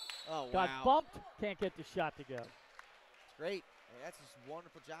 Oh, Got bumped. Can't get the shot to go. It's great. Hey, that's just a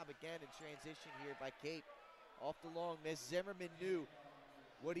wonderful job again in transition here by Cape. Off the long miss. Zimmerman knew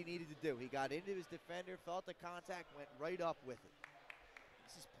what he needed to do. He got into his defender, felt the contact, went right up with it.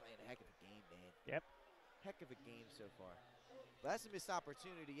 This is playing a heck of a game, man. Yep. Heck of a game so far. But that's a missed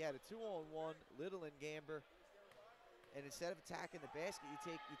opportunity. You had a 2-on-1, Little and Gamber. And instead of attacking the basket, you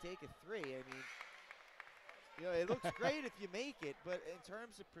take a 3. I mean, You know, it looks great if you make it, but in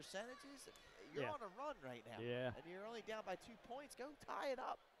terms of percentages, you're on a run right now. Yeah. And you're only down by 2 points. Go tie it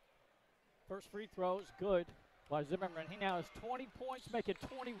up. First free throw is good by Zimmerman. He now has 20 points, making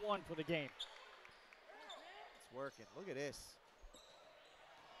 21 for the game. It's working. Look at this.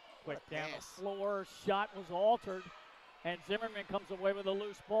 Quick down the floor. Shot was altered, and Zimmerman comes away with a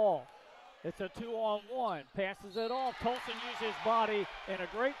loose ball. It's a 2-on-1. Passes it off. Tolson used his body in a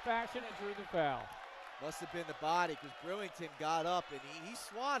great fashion and drew the foul. Must have been the body because Brewington got up and he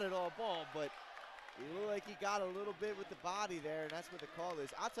swatted all ball, but it looked like he got a little bit with the body there, and that's what the call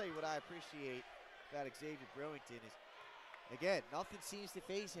is. I'll tell you what I appreciate about Xavier Brewington is, again, nothing seems to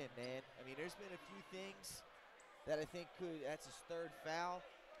faze him, man. I mean, there's been a few things that I think that's his third foul.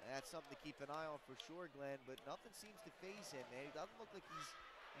 And that's something to keep an eye on for sure, Glenn, but nothing seems to faze him, man. He doesn't look like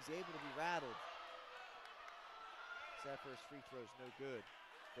he's able to be rattled. So that first free throw is no good.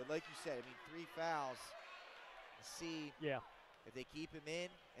 But like you said, I mean, 3 fouls. Let's see if they keep him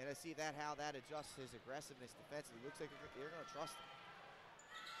in, and let's see how that adjusts his aggressiveness defensively. Looks like they're going to trust him.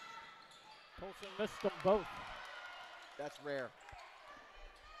 Tolson missed them both. That's rare.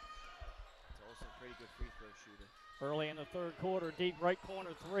 Tolson, pretty good free throw shooter. Early in the third quarter, deep right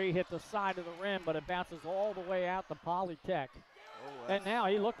corner 3 hit the side of the rim, but it bounces all the way out to Polytech. Oh, and now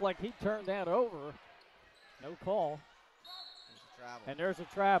he looked like he turned that over. No call. And there's a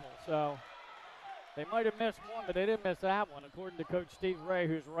travel. So they might have missed one, but they didn't miss that one, according to Coach Steve Ray,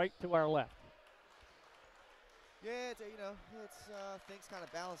 who's right to our left. Yeah, things kind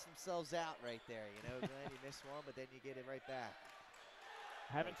of balance themselves out right there. You know, Glenn, you miss one, but then you get it right back.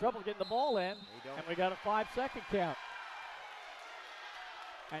 Having trouble getting the ball in, and we got a 5-second count.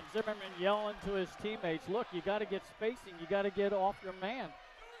 And Zimmerman yelling to his teammates, look, you got to get spacing. You got to get off your man.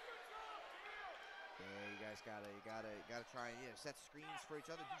 Yeah, you guys gotta try and set screens for each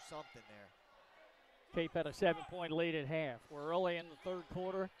other. Do something there. Cape had a 7-point lead at half. We're early in the third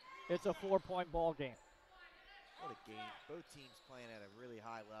quarter. It's a 4-point ball game. What a game. Both teams playing at a really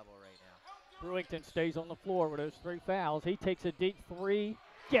high level right now. Brewington stays on the floor with those 3 fouls. He takes a deep 3,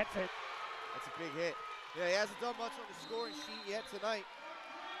 gets it. That's a big hit. Yeah, he hasn't done much on the scoring sheet yet tonight,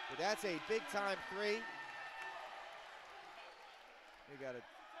 but that's a big-time 3.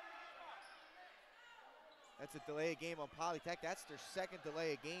 That's a delay of game on Polytech. That's their second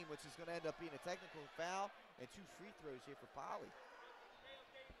delay of game, which is going to end up being a technical foul and 2 free throws here for Poly.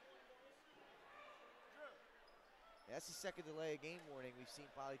 That's the second delay of game warning we've seen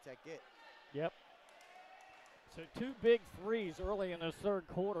Polytech get. Yep. So 2 big 3s early in this third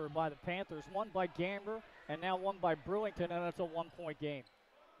quarter by the Panthers. One by Gamber and now one by Brewington, and it's a 1-point game.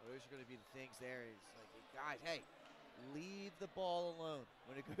 Well, those are going to be the things there. It's like, guys, hey, leave the ball alone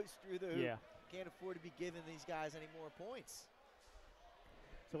when it goes through the hoop. Yeah. Can't afford to be giving these guys any more points.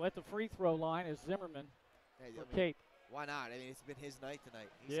 So at the free throw line is Zimmerman for Cape. Why not? I mean, it's been his night tonight.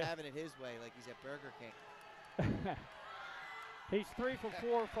 He's having it his way like he's at Burger King. He's 3 for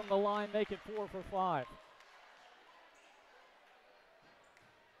 4 from the line, making 4 for 5.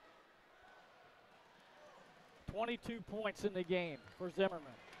 $22 points in the game for Zimmerman.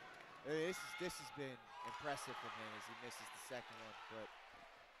 This has been impressive from him as he misses the second one, but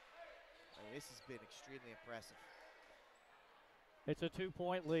this has been extremely impressive. It's a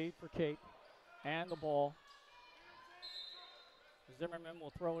 2-point lead for Cape and the ball. Zimmerman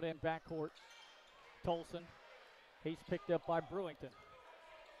will throw it in backcourt. Tolson. He's picked up by Brewington.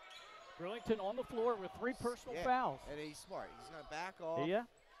 Brewington on the floor with 3 personal fouls. And he's smart. He's going to back off. Yeah.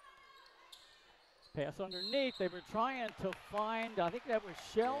 Pass underneath. They were trying to find, I think that was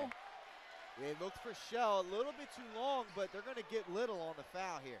Shell. Yeah. They looked for Shell a little bit too long, but they're going to get Little on the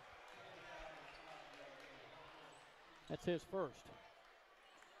foul here. That's his first.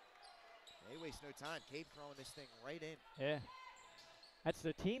 They waste no time. Cape throwing this thing right in. Yeah. That's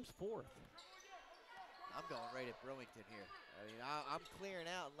the team's 4th. I'm going right at Brewington here. I mean, I'm clearing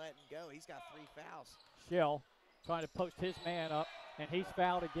out and letting go. He's got 3 fouls. Shell trying to post his man up, and he's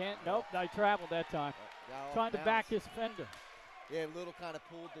fouled again. Nope, they traveled that time. Trying to back his fender. Yeah, Little kind of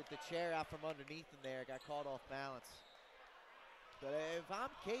pulled the chair out from underneath him there. Got caught off balance. But if I'm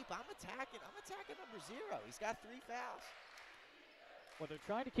Cape, I'm attacking number 0. He's got 3 fouls. Well, they're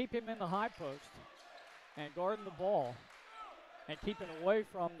trying to keep him in the high post and guarding the ball and keeping away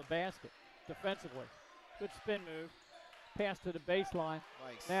from the basket defensively. Good spin move. Pass to the baseline.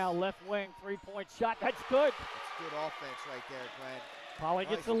 Nice. Now left wing, 3-point shot. That's good. That's good offense right there, Glenn. Poly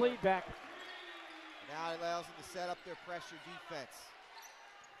gets the lead back. Now it allows them to set up their pressure defense.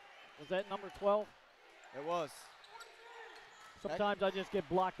 Was that number 12? It was. Sometimes I just get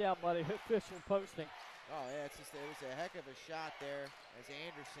blocked out by the official posting. Oh, yeah, it was a heck of a shot there as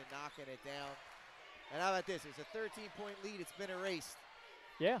Anderson knocking it down. And how about this? It's a 13-point lead. It's been erased.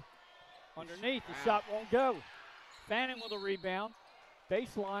 Yeah. Underneath, the shot won't go. Fannin with a rebound.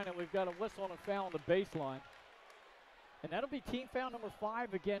 Baseline, and we've got a whistle and a foul on the baseline. And that'll be team foul number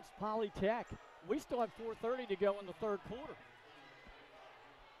 5 against Polytech. We still have 4:30 to go in the third quarter.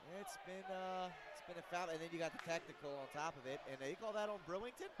 Yeah, it's been a foul, and then you got the technical on top of it. And they call that on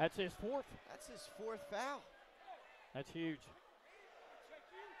Brewington? That's his 4th. That's his 4th foul. That's huge.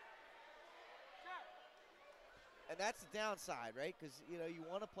 And that's the downside, right? Because, you know, you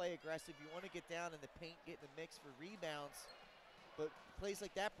want to play aggressive. You want to get down in the paint, get in the mix for rebounds. But plays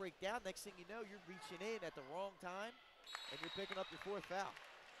like that break down. Next thing you know, you're reaching in at the wrong time, and you're picking up your 4th foul.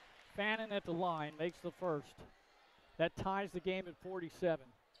 Fannin at the line makes the first. That ties the game at 47.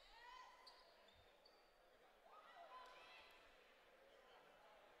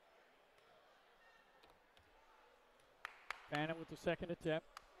 Fannin with the second attempt.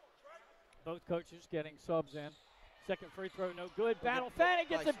 Both coaches getting subs in. Second free throw, no good. Battle, Fannin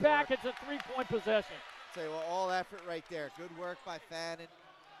gets it back. It's a 3-point possession. Say, well, all effort right there. Good work by Fannin.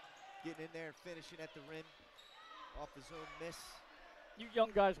 Getting in there and finishing at the rim. Off the zone miss. You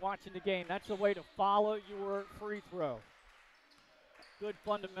young guys watching the game, that's the way to follow your free throw. Good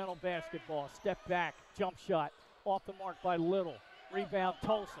fundamental basketball. Step back, jump shot. Off the mark by Little. Rebound,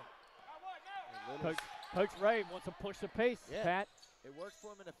 Tolson. Coach Ray wants to push the pace, yeah. Pat. It worked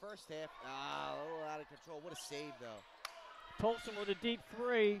for him in the first half. Ah, a little out of control. What a save, though. Tolson with a deep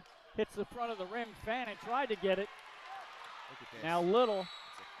 3. Hits the front of the rim. Fannin tried to get it. Look at this. Now Little.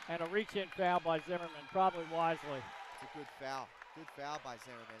 And a reach-in foul by Zimmerman, probably wisely. It's a good foul. Good foul by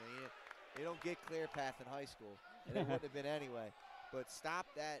Zimmerman. They don't get clear path in high school, and it wouldn't have been anyway. But stop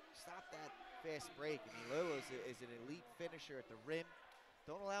that fast break. I mean, Little is an elite finisher at the rim.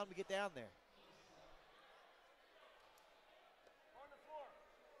 Don't allow him to get down there.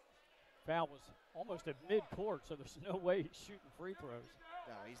 Foul was almost at mid-court, so there's no way he's shooting free throws.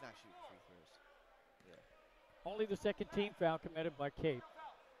 No, he's not shooting free throws. Yeah. Only the second team foul committed by Cape.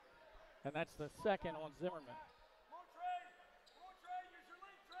 And that's the second on Zimmerman.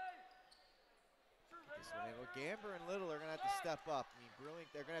 Gamber and Little are going to have to step up. I mean,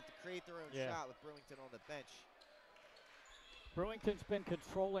 they're going to have to create their own shot with Brewington on the bench. Brewington's been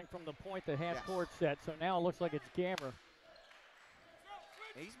controlling from the point the half-court set, so now it looks like it's Gamber.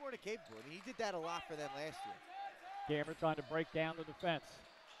 And he's more than capable. I mean, he did that a lot for them last year. Gamber trying to break down the defense.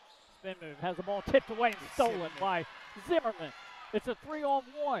 Spin move, has the ball tipped away and stolen by Zimmerman. It's a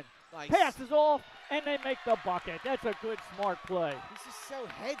 3-on-1. Nice. Passes off, and they make the bucket. That's a good, smart play. He's just so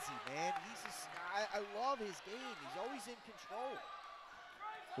headsy, man. I love his game. He's always in control.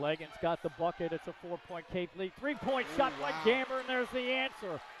 Leggins got the bucket. It's a 4-point Cape lead. 3-point shot by Gamber, and there's the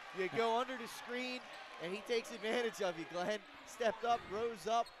answer. You go under the screen, and he takes advantage of you. Glenn stepped up, rose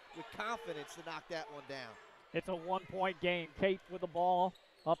up with confidence to knock that one down. It's a 1-point game. Cape with the ball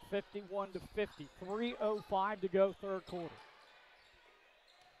up 51-50. 3:05 to go, third quarter.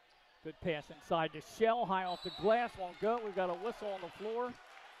 Good pass inside to Shell, high off the glass, won't go. We've got a whistle on the floor.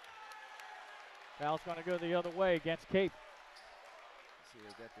 Foul's going to go the other way against Cape. See, they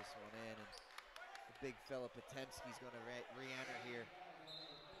get this one in, and the big fella Potemski's going to re-enter here.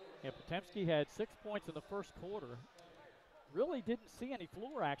 Yeah, Potemski had 6 points in the first quarter. Really didn't see any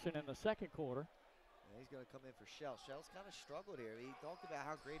floor action in the second quarter. Yeah, he's going to come in for Shell. Shell's kind of struggled here. He talked about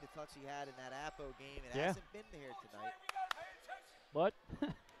how great a touch he had in that Apo game. It hasn't been there tonight. But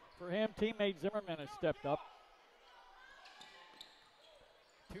for him, teammate Zimmerman has stepped up.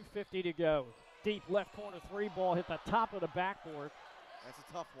 2:50 to go. Deep left corner 3 ball hit the top of the backboard. That's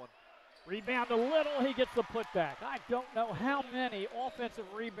a tough one. Rebound a Little, he gets the putback. I don't know how many offensive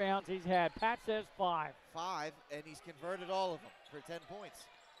rebounds he's had. Pat says 5. 5, and he's converted all of them for 10 points.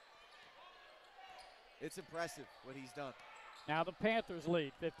 It's impressive what he's done. Now the Panthers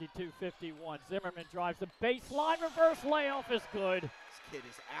lead, 52-51. Zimmerman drives the baseline, reverse layoff is good. This kid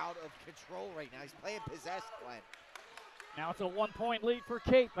is out of control right now. He's playing possessed, Glenn. Now it's a 1-point lead for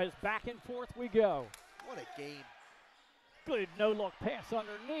Cape as back and forth we go. What a game. Good no-look pass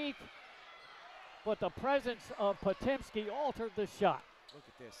underneath, but the presence of Potemski altered the shot. Look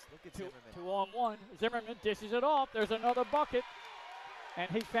at this. Look at Zimmerman. 2-on-1. Zimmerman dishes it off. There's another bucket,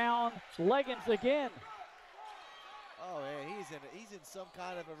 and he found Leggins again. Oh, man, he's in some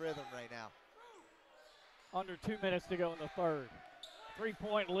kind of a rhythm right now. Under 2 minutes to go in the third.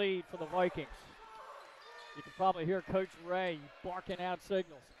 3-point lead for the Vikings. You can probably hear Coach Ray barking out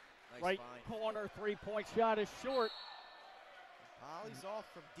signals. Nice right find. corner, 3-point shot is short. Polly's off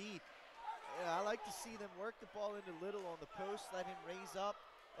from deep. Yeah, I like to see them work the ball into Little on the post, let him raise up.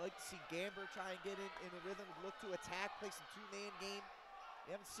 I like to see Gamber try and get in a rhythm, look to attack, play some 2-man game.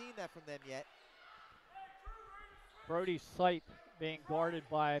 You haven't seen that from them yet. Brody Sipe being guarded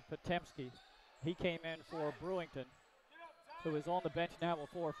by Potemski. He came in for Brewington, who is on the bench now with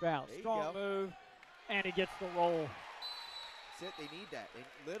 4 fouls. Strong move, and he gets the roll. That's it. They need that. And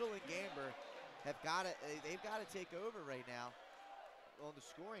Little and Gamber have got to. They've got to take over right now on the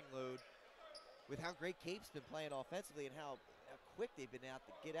scoring load with how great Cape's been playing offensively and how quick they've been out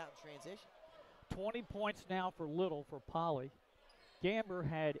to get out in transition. 20 points now for Little for Poly. Gamber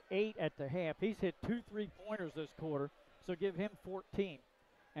had 8 at the half. He's hit 2 3-pointers this quarter, so give him 14.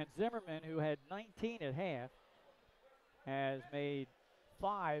 And Zimmerman, who had 19 at half, has made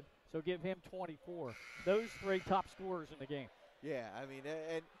 5, so give him 24. Those 3 top scorers in the game. Yeah, I mean,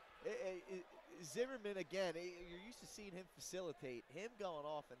 and Zimmerman, again, you're used to seeing him facilitate. Him going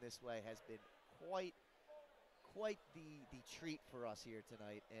off in this way has been quite the treat for us here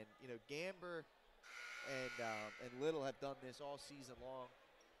tonight. And, you know, Gamber and Little have done this all season long.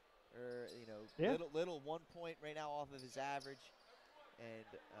 Little 1 point right now off of his average, and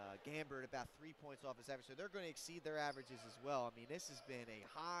Gamber at about 3 points off his average. So they're going to exceed their averages as well. I mean, this has been a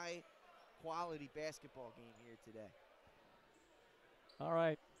high-quality basketball game here today. All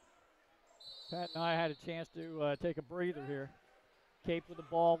right. Pat and I had a chance to take a breather here. Cape with the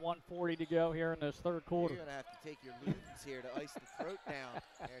ball, 1:40 to go here in this third quarter. You're going to have to take your Ludens here to ice the throat down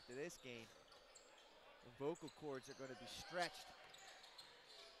after this game. The vocal cords are going to be stretched.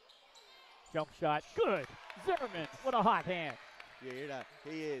 Jump shot, good. Zimmerman, what a hot hand. Yeah, you're not.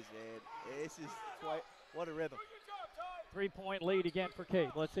 He is, man. This is what a rhythm. 3-point lead again for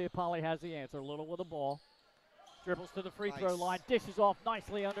Cape. Let's see if Poly has the answer. Little with the ball. Dribbles to the free throw line, dishes off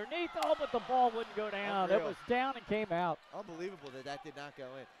nicely underneath. Oh, but the ball wouldn't go down. It was down and came out. Unbelievable that did not go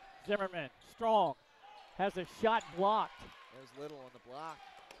in. Zimmerman, strong, has a shot blocked. There's Little on the block.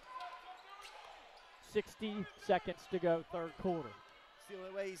 60 seconds to go, third quarter. It's the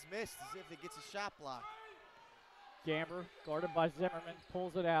only way he's missed is if he gets a shot block. Gamber, guarded by Zimmerman,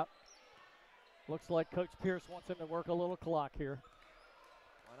 pulls it out. Looks like Coach Pierce wants him to work a little clock here.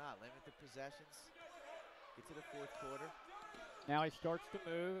 Why not? Limit the possessions. Get to the fourth quarter. Now he starts to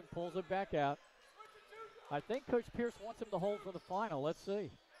move and pulls it back out. I think Coach Pierce wants him to hold for the final. Let's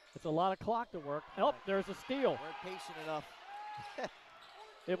see. It's a lot of clock to work. Oh, there's a steal. Weren't patient enough.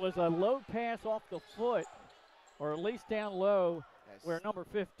 It was a low pass off the foot, or at least down low, where number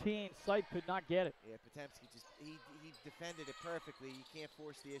 15, Sipe, could not get it. Yeah, Potemski he defended it perfectly. You can't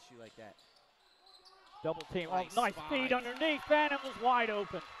force the issue like that. Double team. Oh, nice feed underneath. Bannon was wide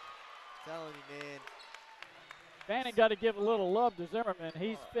open. Telling you, man. Bannon got to give a little love to Zimmerman.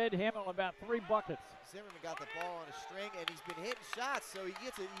 He's fed him on about 3 buckets. Zimmerman got the ball on a string, and he's been hitting shots, so he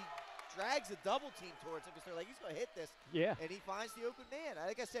drags a double team towards him because they're like, he's going to hit this. Yeah. And he finds the open man.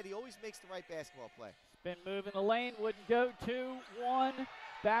 Like I said, he always makes the right basketball play. Spin move in the lane, wouldn't go. 2-1,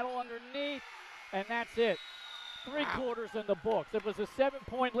 battle underneath, and that's it. 3 quarters in the books. It was a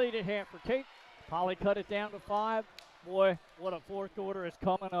 7-point lead at half for Cape. Poly cut it down to 5. Boy, what a fourth quarter is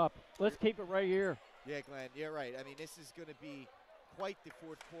coming up. Let's keep it right here. Yeah, Glenn, you're right. I mean, this is going to be quite the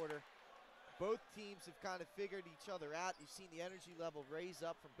fourth quarter. Both teams have kind of figured each other out. You've seen the energy level raise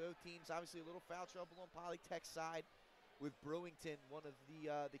up from both teams. Obviously, a little foul trouble on Polytech's side with Brewington, one of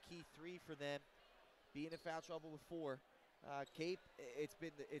the key 3 for them, being in foul trouble with 4. Cape, it's been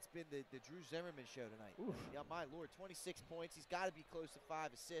the Drew Zimmerman show tonight. Yeah, my Lord, 26 points. He's got to be close to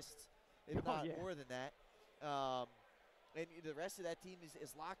 5 assists, if not more than that. And the rest of that team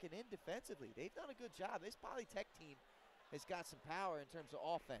is locking in defensively. They've done a good job. This Polytech team has got some power in terms of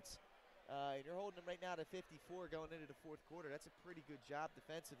offense. And you're holding them right now to 54 going into the fourth quarter. That's a pretty good job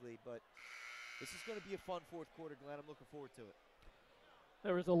defensively, but this is going to be a fun fourth quarter, Glenn. I'm looking forward to it.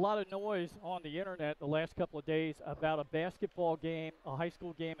 There was a lot of noise on the internet the last couple of days about a basketball game, a high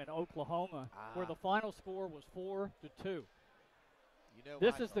school game in Oklahoma, where the final score was 4-2. You know,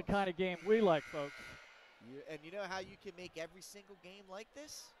 this is the kind of game we like, folks. And you know how you can make every single game like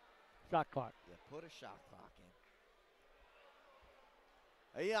this? Shot clock. Yeah, put a shot clock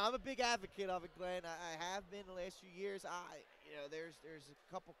in. Yeah, I'm a big advocate of it, Glenn. I have been the last few years. There's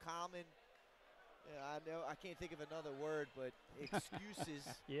a couple common, I know I can't think of another word, but excuses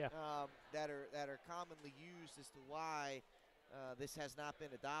that are commonly used as to why this has not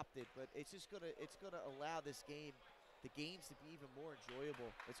been adopted. But it's gonna allow the games to be even more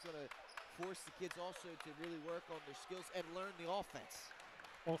enjoyable. It's gonna force the kids also to really work on their skills and learn the offense.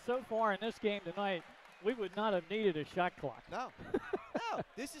 Well, so far in this game tonight, we would not have needed a shot clock. No. No,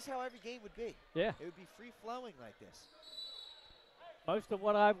 this is how every game would be. Yeah. It would be free-flowing like this. Most of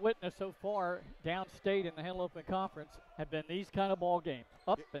what I've witnessed so far downstate in the Henlopen Conference have been these kind of ball games,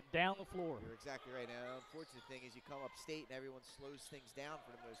 up and down the floor. You're exactly right. Now, the unfortunate thing is you come upstate and everyone slows things down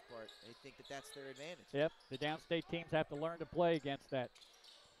for the most part. They think that that's their advantage. Yep, the downstate teams have to learn to play against that.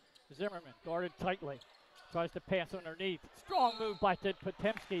 Zimmerman guarded tightly, tries to pass underneath. Strong move by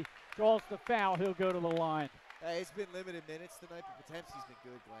Potemski, draws the foul. He'll go to the line. It's been limited minutes tonight, but Potemski's been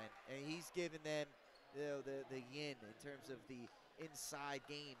good, Glenn. And he's given them the yin in terms of the inside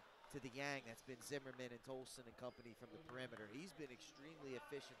game to the yang. That's been Zimmerman and Tolson and company from the perimeter. He's been extremely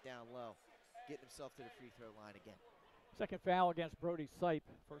efficient down low, getting himself to the free throw line again. Second foul against Brody Sipe.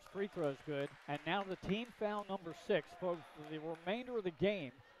 First free throw is good. And now the team foul number 6 for the remainder of the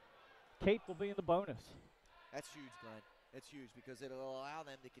game. Kate will be in the bonus. That's huge, Glenn. That's huge because it'll allow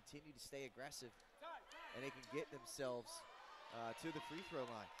them to continue to stay aggressive and they can get themselves to the free throw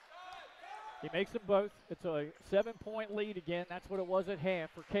line. He makes them both. It's a 7-point lead again. That's what it was at half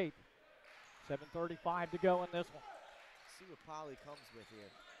for Cape. 7:35 to go in this one. Let's see what Poly comes with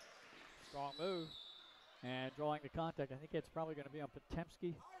here. Strong move. And drawing the contact. I think it's probably going to be on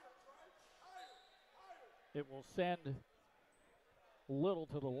Potemski. It will send Little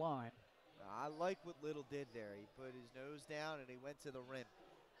to the line. I like what Little did there. He put his nose down and he went to the rim.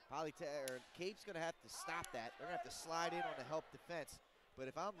 Cape's going to have to stop that. They're going to have to slide in on the help defense. But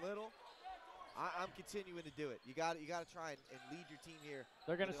if I'm Little, I'm continuing to do it. You got to try and lead your team here.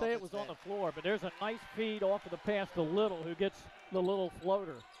 They're going to say it was on the floor, but there's a nice feed off of the pass to Little, who gets the little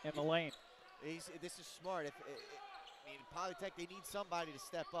floater in the lane. This is smart. I mean, Polytech, they need somebody to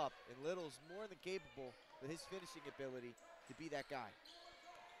step up, and Little's more than capable with his finishing ability to be that guy.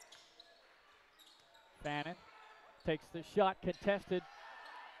 Fannin takes the shot, contested.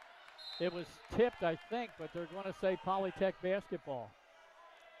 It was tipped, I think, but they're going to say Polytech basketball.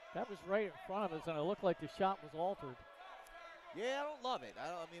 That was right in front of us, and it looked like the shot was altered. Yeah, I don't love it.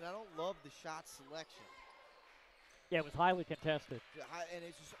 I don't love the shot selection. Yeah, it was highly contested. And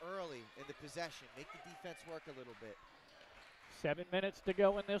it's just early in the possession. Make the defense work a little bit. 7 minutes to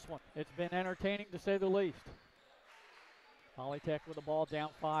go in this one. It's been entertaining to say the least. Polytech with the ball down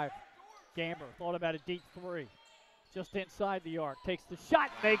 5. Gamber thought about a deep 3. Just inside the arc. Takes the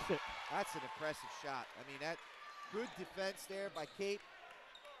shot, makes it. That's an impressive shot. I mean, that good defense there by Cape.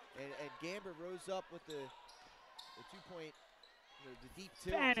 And Gamber rose up with the 2-point, the deep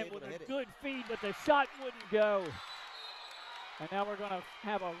 2. Fannin with a good feed, but the shot wouldn't go. And now we're going to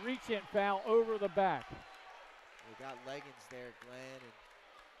have a reach-in foul over the back. We got Leggins there, Glenn,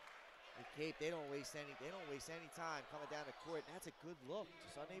 and Cape. They don't waste any time coming down the court. That's a good look.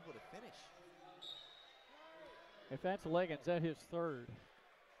 Just unable to finish. If that's Leggins, that's his 3rd.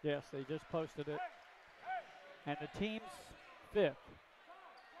 Yes, they just posted it. And the team's 5th.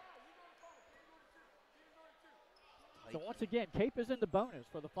 So once again, Cape is in the bonus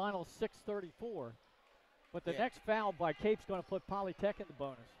for the final 6:34. But the next foul by Cape's going to put Polytech in the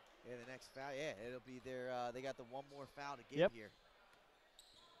bonus. Yeah, the next foul, it'll be their, they got the one more foul to give here.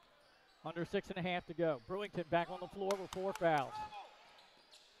 Under 6.5 to go. Brewington back on the floor with 4 fouls.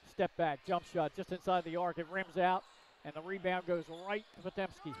 Step back, jump shot just inside the arc. It rims out, and the rebound goes right to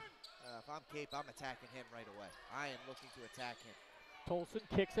Potemski. If I'm Cape, I'm attacking him right away. I am looking to attack him. Tolson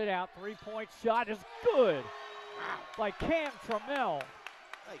kicks it out. 3-point shot is good. By Cam Trammell.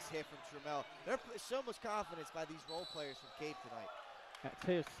 Nice hit from Trammell. There's so much confidence by these role players from Cape tonight. That's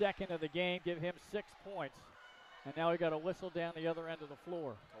his 2nd of the game. Give him 6 points. And now we got a whistle down the other end of the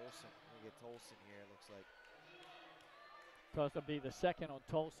floor. Tolson. We get Tolson here, it looks like. Because it'll be the 2nd on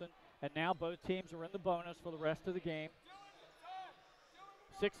Tolson. And now both teams are in the bonus for the rest of the game.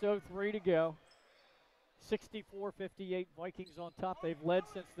 6:03 to go. 64-58, Vikings on top. They've led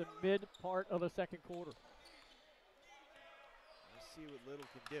since the mid part of the 2nd quarter. Let's see what Little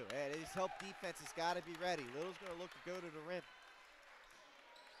can do. Hey, this help defense has got to be ready. Little's going to look to go to the rim.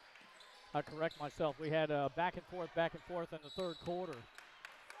 I correct myself. We had back and forth in the 3rd quarter.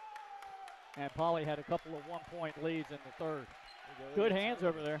 And Poly had a couple of 1-point leads in the 3rd. Good hands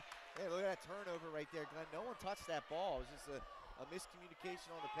over there. Yeah, look at that turnover right there, Glenn. No one touched that ball. It was just a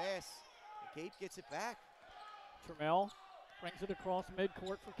miscommunication on the pass. And Cape gets it back. Trammell brings it across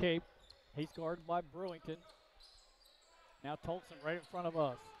midcourt for Cape. He's guarded by Brewington. Now Tolson right in front of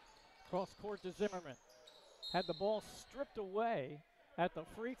us. Cross court to Zimmerman. Had the ball stripped away at the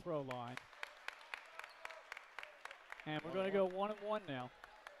free throw line. And we're going to go 1-1 now.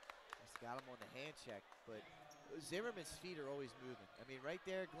 Just got him on the hand check, but Zimmerman's feet are always moving. I mean, right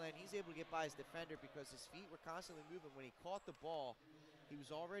there, Glenn, he's able to get by his defender because his feet were constantly moving. When he caught the ball, he was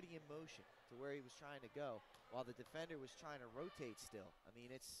already in motion to where he was trying to go, while the defender was trying to rotate still. I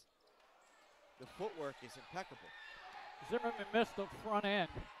mean, the footwork is impeccable. Zimmerman missed the front end.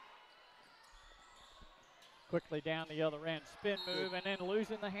 Quickly down the other end, spin move, and then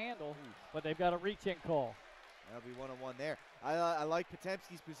losing the handle, but they've got a reach-in call. That'll be one-on-one there. I like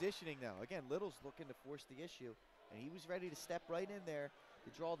Potemski's positioning now. Again, Little's looking to force the issue, and he was ready to step right in there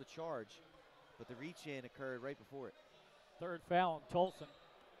to draw the charge, but the reach-in occurred right before it. Third foul on Tolson,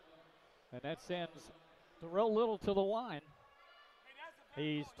 and that sends Darrell Little to the line.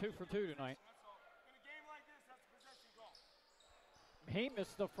 He's 2 for 2 tonight. He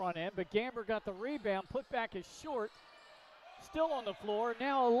missed the front end, but Gamber got the rebound, put back is short. Still on the floor,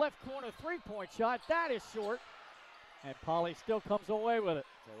 now a left corner three-point shot. That is short, and Poly still comes away with it.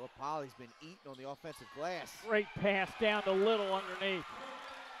 So well, Poly's been eating on the offensive glass. Great pass down to Little underneath.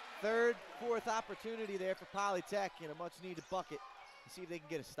 Third, fourth opportunity there for Polytech in a much-needed bucket. Let's see if they can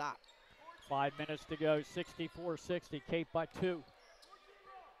get a stop. 5 minutes to go, 64-60, Cape by 2.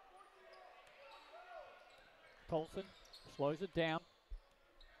 Tolson slows it down.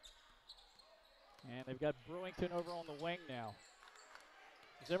 And they've got Brewington over on the wing now.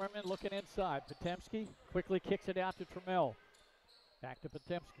 Zimmerman looking inside. Potemski quickly kicks it out to Trammell. Back to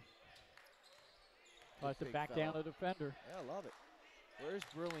Potemski. Tries to back down the defender. Yeah, I love it. Where's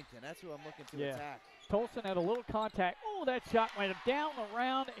Brewington? That's who I'm looking to attack. Tolson had a little contact. Oh, that shot went down the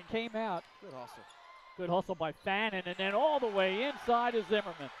round and came out. Good hustle. Good hustle by Fannin, and then all the way inside is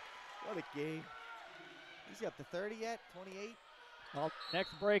Zimmerman. What a game. Is he up to 30 yet? 28? Well,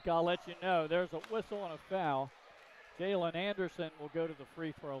 next break, I'll let you know. There's a whistle and a foul. Jalen Anderson will go to the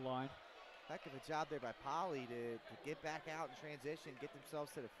free throw line. Heck of a job there by Poly to get back out in transition, get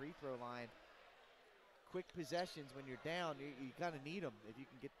themselves to the free throw line. Quick possessions when you're down, you kind of need them. If you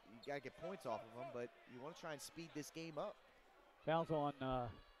can get, you got to get points off of them, but you want to try and speed this game up. Fouls on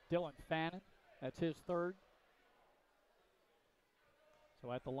Dylan Fannin. That's his third.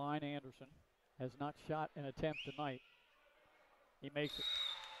 So at the line, Anderson has not shot an attempt tonight. He makes it.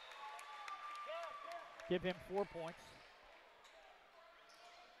 Give him 4 points.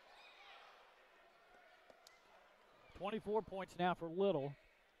 $24 points now for Little.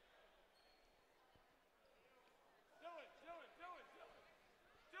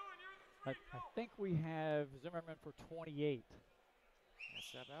 I think we have Zimmerman for 28.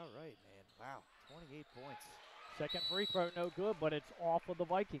 That's about right, man. Wow, 28 points. Second free throw, no good, but it's off of the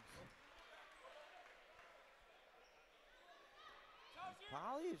Vikings.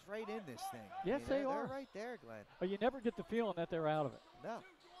 Poly is right in this thing. Yes, they are. They're right there, Glenn. But you never get the feeling that they're out of it. No.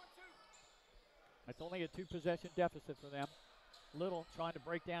 It's only a 2-possession deficit for them. Little trying to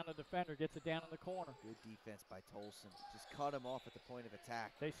break down the defender, gets it down in the corner. Good defense by Tolson. Just cut him off at the point of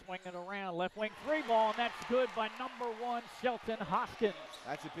attack. They swing it around, left wing three ball, and that's good by number 1, Shelton Hoskins.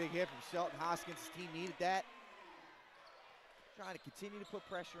 That's a big hit from Shelton Hoskins. His team needed that. Trying to continue to put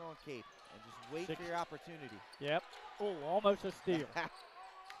pressure on Cape and just wait for your opportunity. Yep. Oh, almost a steal.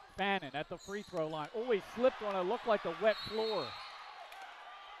 Fannin at the free throw line. Oh, he slipped on it. Looked like a wet floor.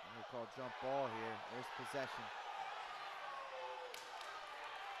 They call jump ball here. There's possession.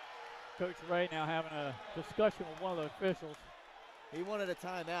 Coach Ray now having a discussion with one of the officials. He wanted a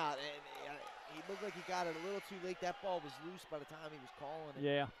timeout, and he looked like he got it a little too late. That ball was loose by the time he was calling it.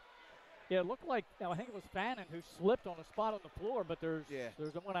 Yeah. Yeah, it looked like, I think it was Fannin who slipped on a spot on the floor, but there's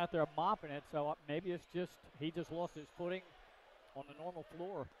someone out there mopping it, so maybe it's just, he just lost his footing on the normal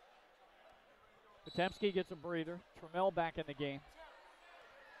floor. Potemski gets a breather. Trammell back in the game.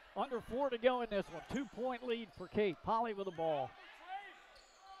 Under 4 to go in this one. 2-point lead for Cape. Poly with the ball.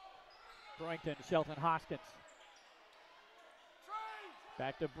 Brewington, Shelton Hoskins.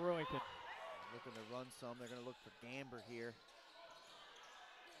 Back to Brewington. Looking to run some. They're going to look for Gamber here.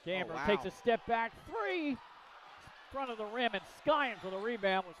 Gamber takes a step back. 3. Front of the rim and skying for the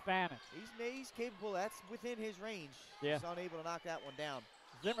rebound was Fannin. He's capable. That's within his range. Yeah. He's unable to knock that one down.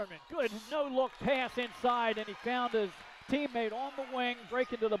 Zimmerman, good no-look pass inside, and he found his teammate on the wing,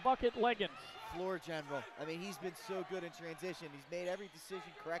 breaking to the bucket, Leggins. Floor general. I mean, he's been so good in transition. He's made every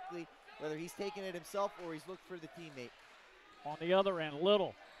decision correctly, whether he's taken it himself or he's looked for the teammate. On the other end,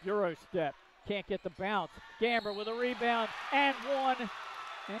 Little, Euro step, can't get the bounce. Gamber with a rebound and one,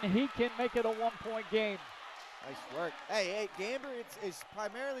 and he can make it a 1-point game. Nice work. Hey, Gamber it's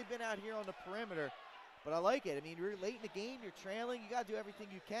primarily been out here on the perimeter, but I like it. I mean, you're late in the game, you're trailing, you got to do everything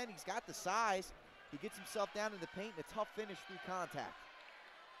you can. He's got the size. He gets himself down in the paint, and a tough finish through contact.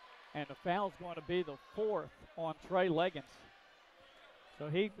 And the foul's going to be the 4th on Trey Leggins. So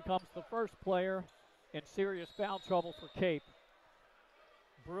he becomes the first player in serious foul trouble for Cape.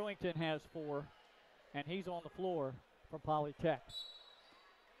 Brewington has 4, and he's on the floor for Polytech.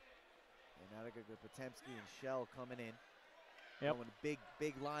 And now they're going to go Potemski and Shell coming in. Yep. Going a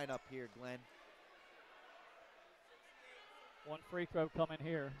big lineup here, Glenn. One free throw coming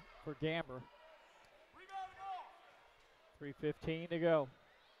here for Gamber. 3:15 to go.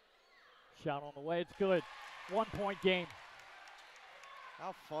 Shot on the way, it's good. 1 point game.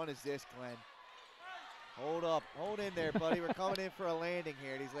 How fun is this, Glenn? Hold up, hold in there, buddy. We're coming in for a landing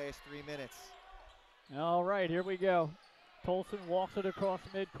here these last 3 minutes. All right, here we go. Tolson walks it across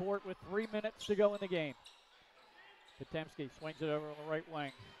midcourt with 3 minutes to go in the game. Potemski swings it over on the right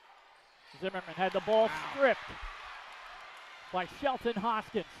wing. Zimmerman had the ball stripped by Shelton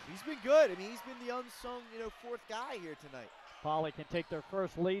Hoskins. He's been good. I mean, he's been the unsung, fourth guy here tonight. Poly can take their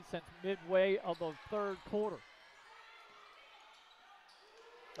first lead since midway of the third quarter.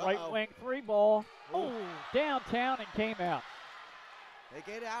 Right wing three ball. Oh, downtown and came out. They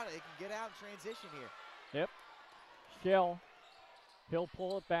get out. They can get out in transition here. Yep. Shell. He'll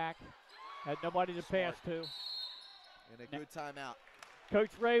pull it back. Had nobody to pass to. And a good timeout.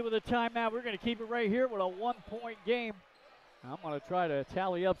 Coach Ray with a timeout. We're going to keep it right here with a 1 point game. I'm going to try to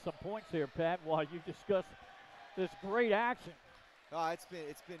tally up some points here, Pat, while you discuss this great action. Oh, it's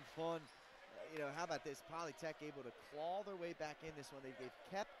been fun. How about this? Polytech able to claw their way back in this one. They've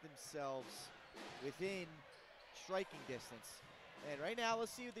kept themselves within striking distance. And right now,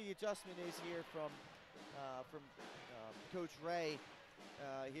 let's see what the adjustment is here from Coach Ray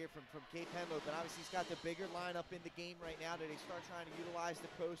here from Cape Henlopen. Obviously, he's got the bigger lineup in the game right now. Do they start trying to utilize the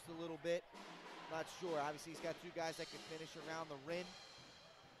post a little bit? Not sure. Obviously, he's got two guys that can finish around the rim.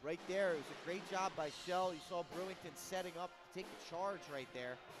 Right there, it was a great job by Shell. You saw Brewington setting up to take the charge right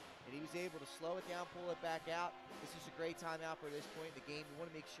there. And he was able to slow it down, pull it back out. This is a great timeout for this point in the game. You want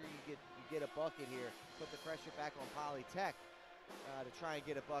to make sure you get a bucket here. Put the pressure back on Polytech to try and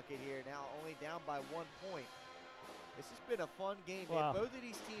get a bucket here. Now only down by 1 point. This has been a fun game. Wow. And both of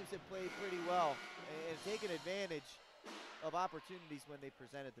these teams have played pretty well and taken advantage of opportunities when they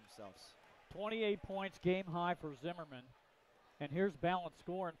presented themselves. 28 points, game high for Zimmerman. And here's balanced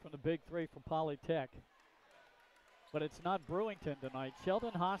scoring from the big three for Polytech. But it's not Brewington tonight.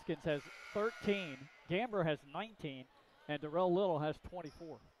 Sheldon Hoskins has 13, Gamber has 19, and Darrell Little has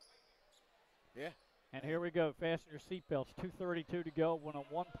 24. Yeah. And here we go. Fasten your seatbelts. 2:32 to go. Win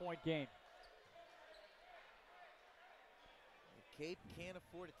a 1 point game. Cape can't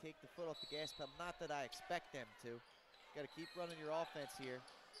afford to take the foot off the gas pedal. Not that I expect them to. Got to keep running your offense here.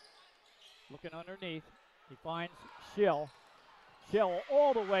 Looking underneath. He finds Shell. Shell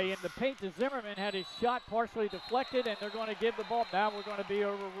all the way in the paint to Zimmerman. Had his shot partially deflected, and they're going to give the ball. Now we're going to be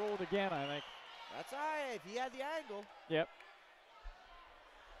overruled again, I think. That's all right. If he had the angle. Yep.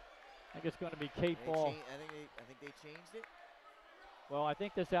 I think it's going to be Cape ball. I think they changed it. Well, I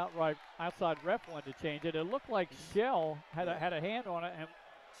think this outside ref wanted to change it. It looked like Shell had a hand on it, and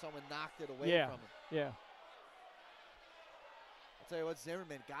someone knocked it away from him. Yeah. I'll tell you what,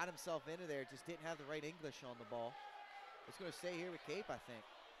 Zimmerman got himself into there, just didn't have the right English on the ball. It's going to stay here with Cape, I think.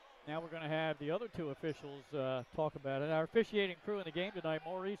 Now we're going to have the other two officials talk about it. Our officiating crew in the game tonight,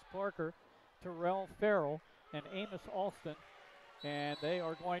 Maurice Parker, Terrell Farrell, and Amos Alston. And they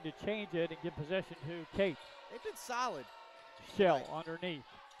are going to change it and give possession to Cape. They've been solid. Shell underneath,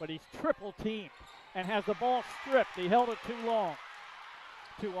 but he's triple teamed and has the ball stripped. He held it too long.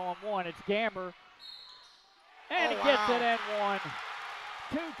 2-on-1. It's Gamber. And he gets it and one.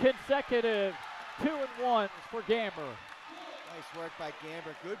 Two consecutive 2-and-1s for Gamber. Nice work by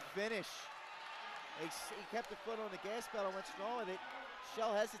Gamber. Good finish. He kept the foot on the gas pedal, went strong with it.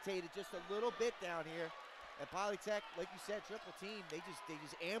 Shell hesitated just a little bit down here. And Polytech, like you said, triple team. They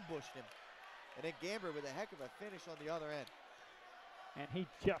just ambushed him. And then Gamber with a heck of a finish on the other end. And he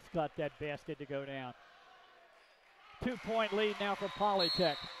just got that basket to go down. 2 point lead now for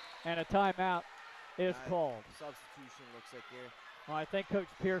Polytech. And a timeout is called. Substitution looks like here. Well, I think Coach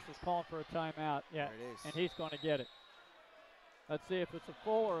Pierce is calling for a timeout. Yeah, there it is. And he's going to get it. Let's see if it's a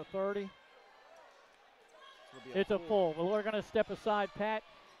full or a 30. It's a full. Well, we're going to step aside, Pat.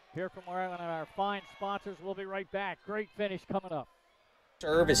 Hear from one of our fine sponsors. We'll be right back. Great finish coming up.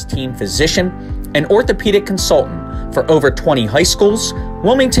 Serve as team physician and orthopedic consultant for over 20 high schools,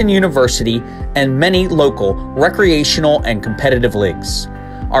 Wilmington University, and many local recreational and competitive leagues.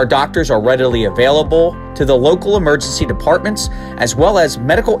 Our doctors are readily available to the local emergency departments as well as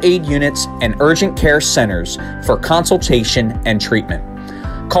medical aid units and urgent care centers for consultation and treatment.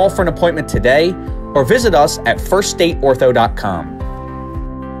 Call for an appointment today or visit us at firststateortho.com.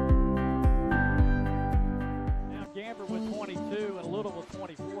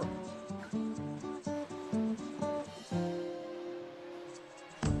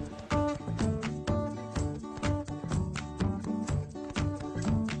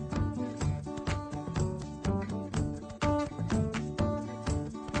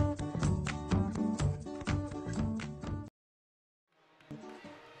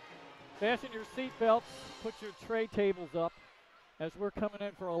 Fasten your seatbelts, put your tray tables up as we're coming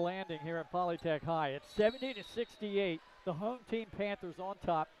in for a landing here at Polytech High. It's 70-68. The home team Panthers on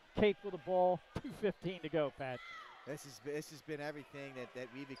top. Cape with the ball, 2:15 to go, Pat. This has been everything that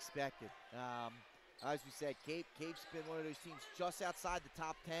we've expected. As we said, Cape's been one of those teams just outside the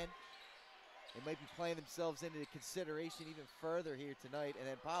top 10. They might be playing themselves into consideration even further here tonight, and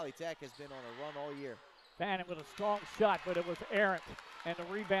then Polytech has been on a run all year. Fannin with a strong shot, but it was errant, and the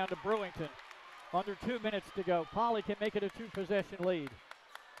rebound to Brewington. Under 2 minutes to go. Poly can make it a 2-possession lead.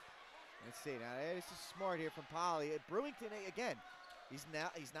 Let's see now. This is smart here from Poly. Brewington again. He's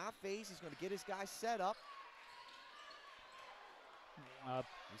not phased. He's going to get his guys set up.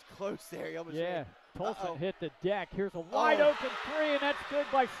 He's close there. He almost yeah, Tolson hit the deck. Here's a wide open three, and that's good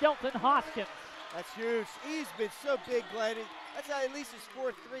by Shelton Hoskins. That's huge. He's been so big, Glenn. That's at least his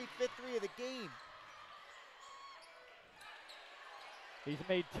fifth three of the game. He's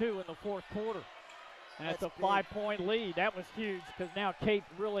made 2 in the fourth quarter. And that's a big. 5-point lead. That was huge because now Cape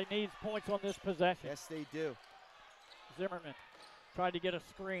really needs points on this possession. Yes, they do. Zimmerman tried to get a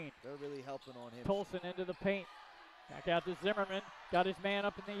screen. They're really helping on him. Tolson into the paint. Back out to Zimmerman. Got his man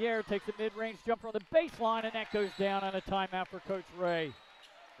up in the air. Takes a mid-range jumper on the baseline, and that goes down on a timeout for Coach Ray.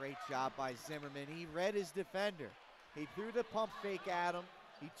 Great job by Zimmerman. He read his defender. He threw the pump fake at him.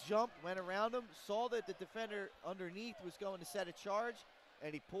 He jumped, went around him, saw that the defender underneath was going to set a charge,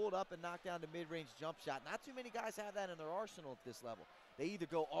 and he pulled up and knocked down the mid-range jump shot. Not too many guys have that in their arsenal at this level. They either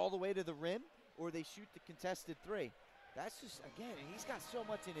go all the way to the rim or they shoot the contested three. That's just, again, he's got so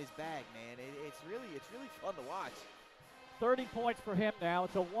much in his bag, man. It's really fun to watch. 30 points for him now.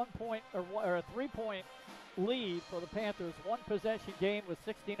 It's a 3-point lead for the Panthers. 1-possession game with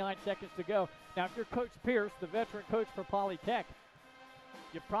 69 seconds to go. Now, if you're Coach Pierce, the veteran coach for Polytech,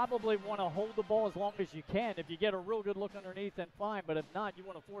 you probably want to hold the ball as long as you can. If you get a real good look underneath, then fine. But if not, you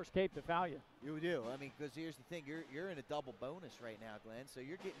want to force Cape to foul you. You do. I mean, because here's the thing. You're in a double bonus right now, Glenn. So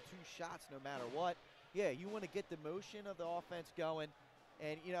you're getting 2 shots no matter what. Yeah, you want to get the motion of the offense going.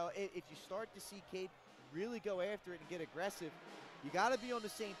 And, you know, if you start to see Cape really go after it and get aggressive, you got to be on the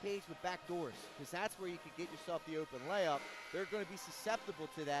same page with back doors, because that's where you can get yourself the open layup. They're going to be susceptible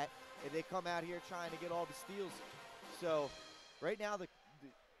to that if they come out here trying to get all the steals. So right now, the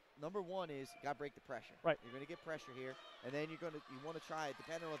number one is you got to break the pressure. Right. You're going to get pressure here, and then you want to try it,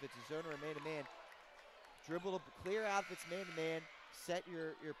 depending on if it's a zone or a man-to-man, dribble, clear out if it's man-to-man, set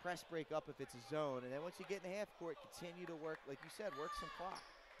your press break up if it's a zone, and then once you get in the half court, continue to work, like you said, work some clock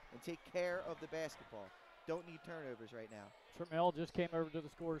and take care of the basketball. Don't need turnovers right now. Trammell just came over to the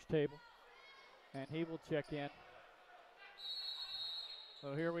scorer's table, and he will check in.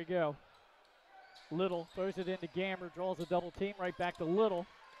 So here we go. Little throws it into Gamber, draws a double team right back to Little,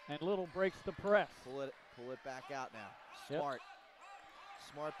 and Little breaks the press. Pull it back out now. Smart.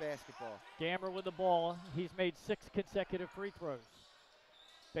 Yep. Smart basketball. Gamber with the ball. He's made 6 consecutive free throws.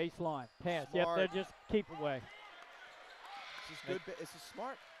 Baseline, pass. Smart. Yep, they're just keep away. This is good. This is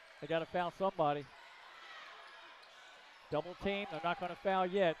smart. They got to foul somebody. Double team. They're not going to foul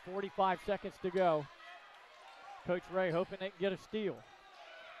yet. 45 seconds to go. Coach Ray hoping they can get a steal.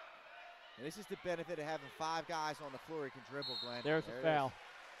 And this is the benefit of having 5 guys on the floor who can dribble, Glenn. There's a foul.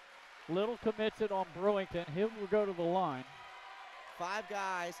 Little commits it on Brewington. He will go to the line. 5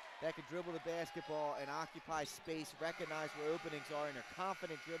 guys that can dribble the basketball and occupy space, recognize where openings are, and are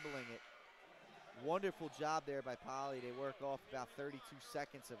confident dribbling it. Wonderful job there by Poly. They work off about 32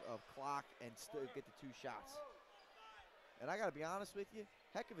 seconds of clock and still get the 2 shots. And I got to be honest with you,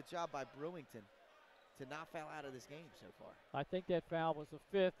 heck of a job by Brewington to not foul out of this game so far. I think that foul was the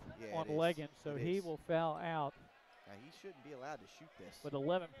 5th on Leggins, so he will foul out. Now, he shouldn't be allowed to shoot this. With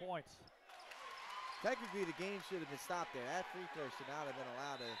 11 points. Technically, the game should have been stopped there. That free throw should not have been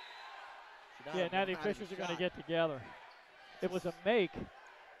allowed to. Yeah, now the officials are going to get together. It was a make.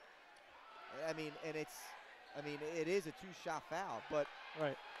 I mean, and it is a 2-shot foul, but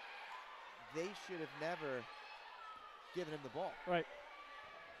right, they should have never given him the ball. Right.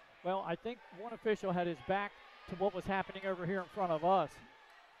 Well, I think one official had his back to what was happening over here in front of us.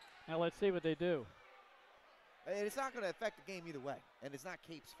 Now let's see what they do. And it's not going to affect the game either way, and it's not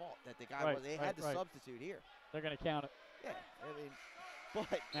Cape's fault that the guy they had to substitute here. They're going to count it. Yeah, I mean,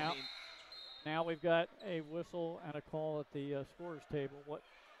 but now we've got a whistle and a call at the scorer's table. What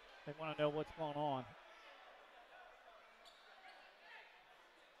they want to know what's going on.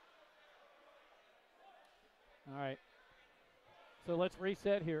 All right. So let's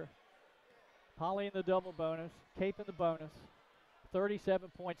reset here. Poly in the double bonus, Cape in the bonus.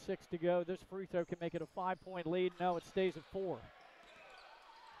 37.6 to go. This free throw can make it a 5-point lead. No, it stays at 4.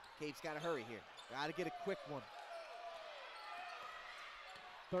 Cape's got to hurry here. Got to get a quick one.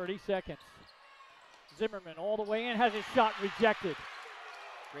 30 seconds. Zimmerman all the way in, has his shot rejected.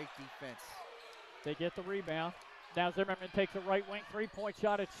 Great defense. They get the rebound. Now Zimmerman takes a right wing three-point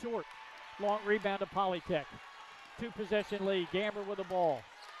shot. It's short. Long rebound to Polytech. 2-possession lead. Gamber with the ball.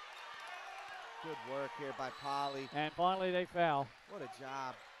 Good work here by Poly. And finally they foul. What a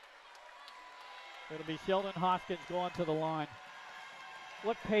job. It'll be Sheldon Hoskins going to the line.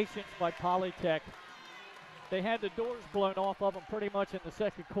 What patience by Polytech. They had the doors blown off of them pretty much in the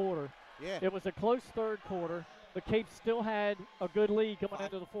second quarter. Yeah. It was a close third quarter. The Cape still had a good lead coming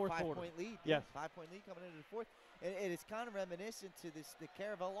into the fourth quarter. 5-point lead. Yes. 5-point lead coming into the fourth. And it's kind of reminiscent to the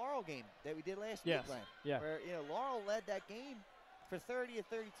Caravel Laurel game that we did last week, Glenn. Yeah. Where, Laurel led that game for 30 or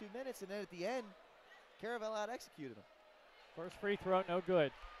 32 minutes, and then at the end, Caravel out-executed them. First free throw, no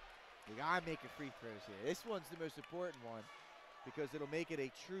good. You gotta make your free throws here. This one's the most important one because it'll make it a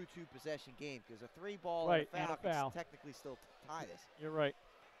true 2-possession game because a 3-ball and a foul can technically still tie this. You're right.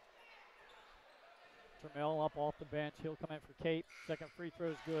 Trammell up off the bench. He'll come in for Cape. Second free throw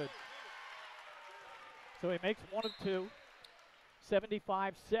is good. So he makes 1 of 2.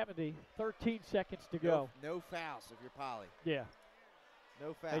 75-70. 13 seconds to go. No fouls if you're Poly. Yeah.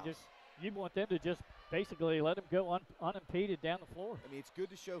 No fouls. You want them to just basically let him go unimpeded down the floor. I mean, it's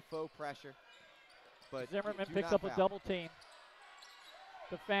good to show faux pressure. But Zimmerman picks up a double team.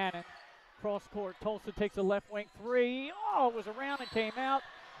 To Fannin. Cross court. Tulsa takes a left wing 3. Oh, it was around and came out.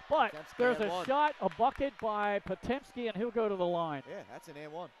 But there's a shot, a bucket by Potemski, and he'll go to the line. Yeah, that's an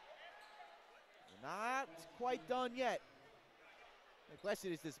and 1. Not quite done yet. The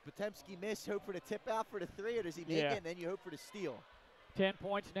question is, does Potemski miss, hope for the tip out for the 3, or does he make it and then you hope for the steal? 10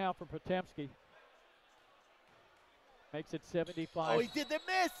 points now for Potemski. Makes it 75. Oh, he did the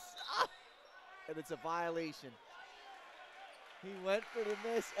miss! Ah! And it's a violation. He went for the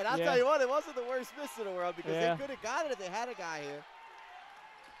miss. And I'll tell you what, it wasn't the worst miss in the world because they could have got it if they had a guy here.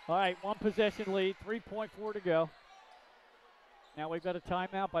 All right, 1 possession lead, 3.4 to go. Now we've got a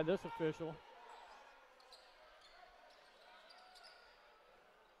timeout by this official.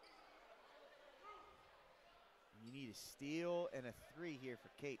 You need a steal and a 3 here for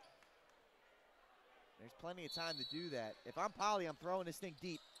Cape. There's plenty of time to do that. If I'm Poly, I'm throwing this thing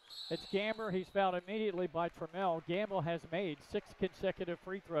deep. It's Gamber. He's fouled immediately by Trammell. Gamble has made 6 consecutive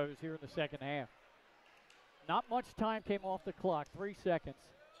free throws here in the second half. Not much time came off the clock, 3 seconds.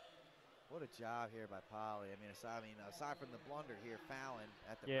 What a job here by Poly. I mean, aside from the blunder here, fouling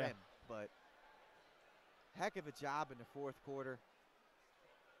at the rim, but heck of a job in the fourth quarter.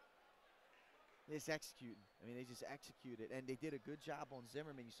 Just executing. I mean, they just executed, and they did a good job on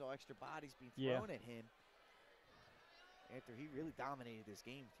Zimmerman. You saw extra bodies being thrown at him after he really dominated this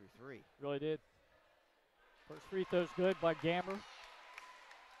game through 3. Really did. First free throw's good by Gamber.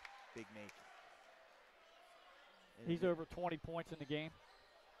 Big make. And he's over 20 points in the game.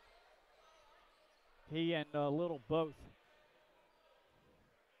 He and Little both.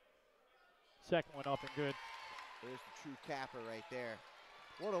 Second one up and good. There's the true capper right there.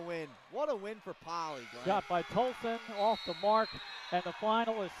 What a win. What a win for Poly, Glenn. Shot by Tolson off the mark, and the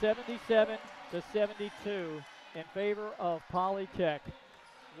final is 77-72 in favor of Polytech.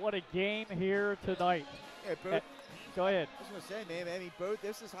 What a game here tonight. Yeah, go ahead. I was going to say, man, I mean,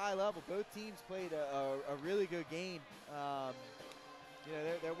 this is high level. Both teams played a really good game.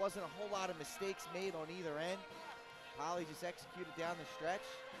 There wasn't a whole lot of mistakes made on either end. Poly just executed down the stretch,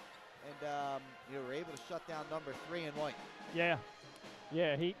 and were able to shut down number 3 in white.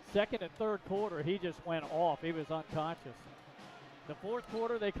 Yeah, he second and third quarter, he just went off. He was unconscious. The fourth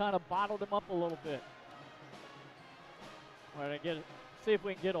quarter, they kind of bottled him up a little bit. All right, see if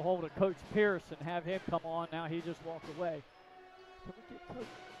we can get a hold of Coach Pierce and have him come on. Now he just walked away. Can we get Coach?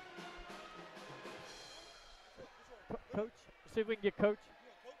 Coach? See if we can get Coach.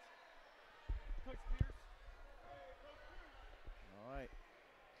 Coach Pierce. All right.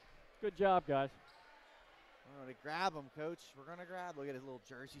 Good job, guys. We're going to grab him, Coach. We're going to grab. Look at his little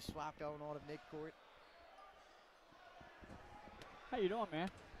jersey swap going on at midcourt. How you doing, man?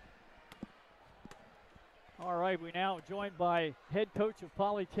 All right, we now joined by head coach of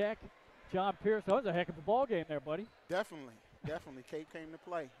Polytech, John Pierce. That was a heck of a ball game there, buddy. Definitely. Cape came to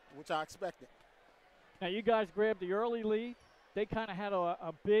play, which I expected. Now, you guys grabbed the early lead. They kind of had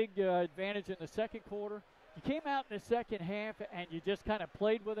a big advantage in the second quarter. You came out in the second half, and you just kind of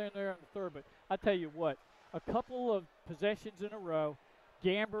played with it in there in the third. But I tell you what, a couple of possessions in a row,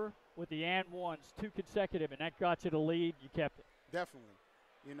 Gamber with the and ones, 2 consecutive, and that got you the lead. You kept it. Definitely.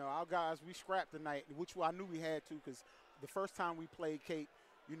 Our guys, we scrapped tonight, which I knew we had to because the first time we played Cape,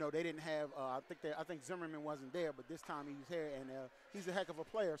 they didn't have. I think Zimmerman wasn't there, but this time he was here, and he's a heck of a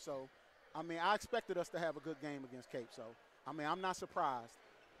player. So, I expected us to have a good game against Cape. So, I'm not surprised.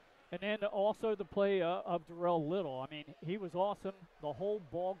 And then also the play of Darrell Little. I mean, he was awesome the whole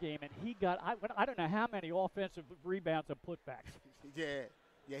ball game, and he got I don't know how many offensive rebounds and putbacks.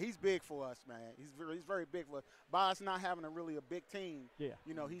 Yeah, he's big for us, man. He's very big for us. By us not having a big team,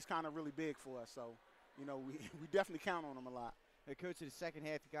 you know, he's kind of really big for us. So, you know, we definitely count on him a lot. Hey, Coach, in the second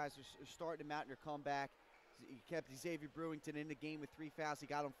half, you guys are starting him out in your comeback. You kept Xavier Brewington in the game with 3 fouls. He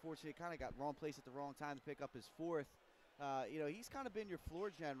got unfortunate, kind of got wrong place at the wrong time to pick up his 4th. You know, he's kind of been your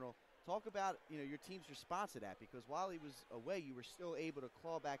floor general. Talk about, you know, your team's response to that, because while he was away, you were still able to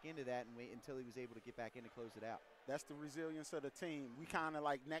claw back into that and wait until he was able to get back in and close it out. That's the resilience of the team. We kind of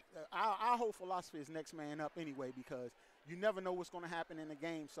like our whole philosophy is next man up anyway, because you never know what's going to happen in the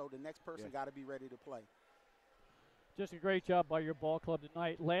game, so the next person got to be ready to play. Just a great job by your ball club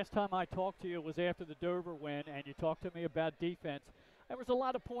tonight. Last time I talked to you was after the Dover win, and you talked to me about defense. There was a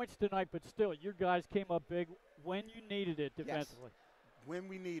lot of points tonight, but still, your guys came up big when you needed it defensively. Yes. When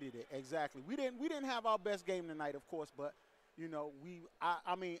we needed it, exactly. We didn't have our best game tonight, of course, but you know,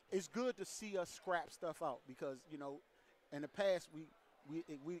 I mean, it's good to see us scrap stuff out, because you know, in the past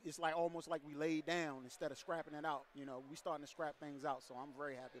it's like almost like we laid down instead of scrapping it out. You know, we starting to scrap things out, so I'm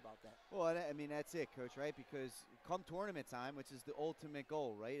very happy about that. Well, I mean, that's it, Coach, right? Because come tournament time, which is the ultimate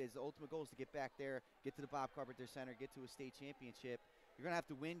goal, right? The ultimate goal is to get back there, get to the Bob Carpenter Center, get to a state championship. You're going to have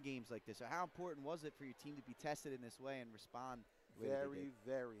to win games like this. So how important was it for your team to be tested in this way and respond? Very,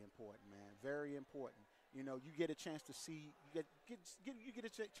 very important, man. Very important. You know, you get a chance to see you get a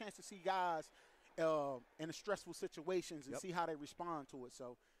chance to see guys in the stressful situations and see how they respond to it.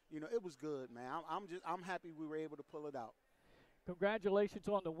 So, you know, it was good, man. I'm happy we were able to pull it out. Congratulations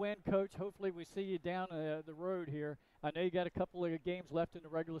on the win, Coach. Hopefully we see you down the road here. I know you got a couple of games left in the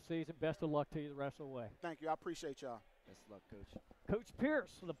regular season. Best of luck to you the rest of the way. Thank you. I appreciate y'all. Best of luck, Coach. Coach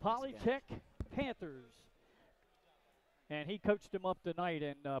Pierce of the Polytech Panthers. And he coached him up tonight,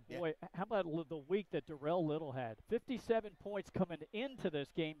 and boy, how about the week that Darrell Little had? 57 points coming into this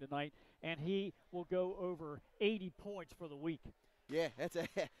game tonight, and he will go over 80 points for the week. Yeah, that's a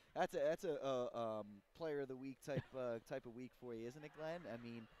player of the week type of week for you, isn't it, Glenn? I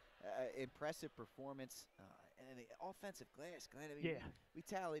mean, impressive performance and the offensive glass, Glenn. I mean, we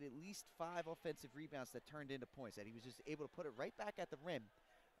tallied at least 5 offensive rebounds that turned into points. That he was just able to put it right back at the rim,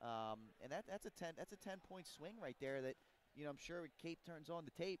 and that's a 10-point swing right there. That, you know, I'm sure when Kate turns on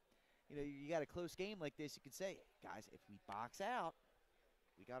the tape, you know, you got a close game like this, you could say, guys, if we box out,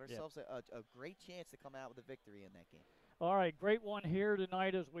 we got ourselves a great chance to come out with a victory in that game. All right, great one here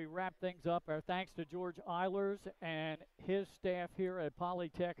tonight as we wrap things up. Our thanks to George Eilers and his staff here at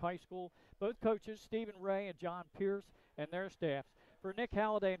Polytech High School, both coaches, Stephen Ray and John Pierce, and their staffs. For Nick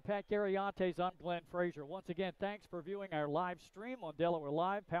Halliday and Pat Gariantes, I'm Glenn Frazier. Once again, thanks for viewing our live stream on Delaware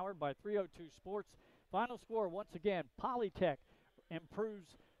Live, powered by 302 Sports. Final score, once again, Polytech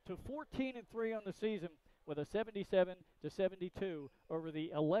improves to 14-3 on the season with a 77-72 over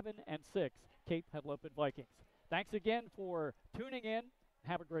the 11-6 Cape Henlopen Vikings. Thanks again for tuning in.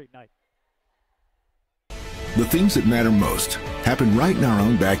 Have a great night. The things that matter most happen right in our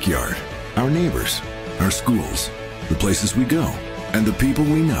own backyard. Our neighbors, our schools, the places we go, and the people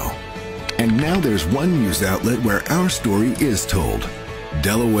we know. And now there's one news outlet where our story is told.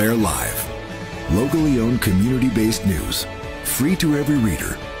 Delaware Live. Locally owned, community-based news. Free to every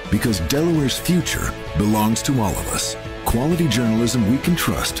reader, because Delaware's future belongs to all of us. Quality journalism we can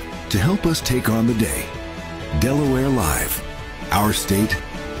trust to help us take on the day. Delaware Live. Our state,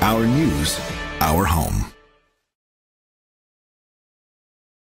 our news, our home.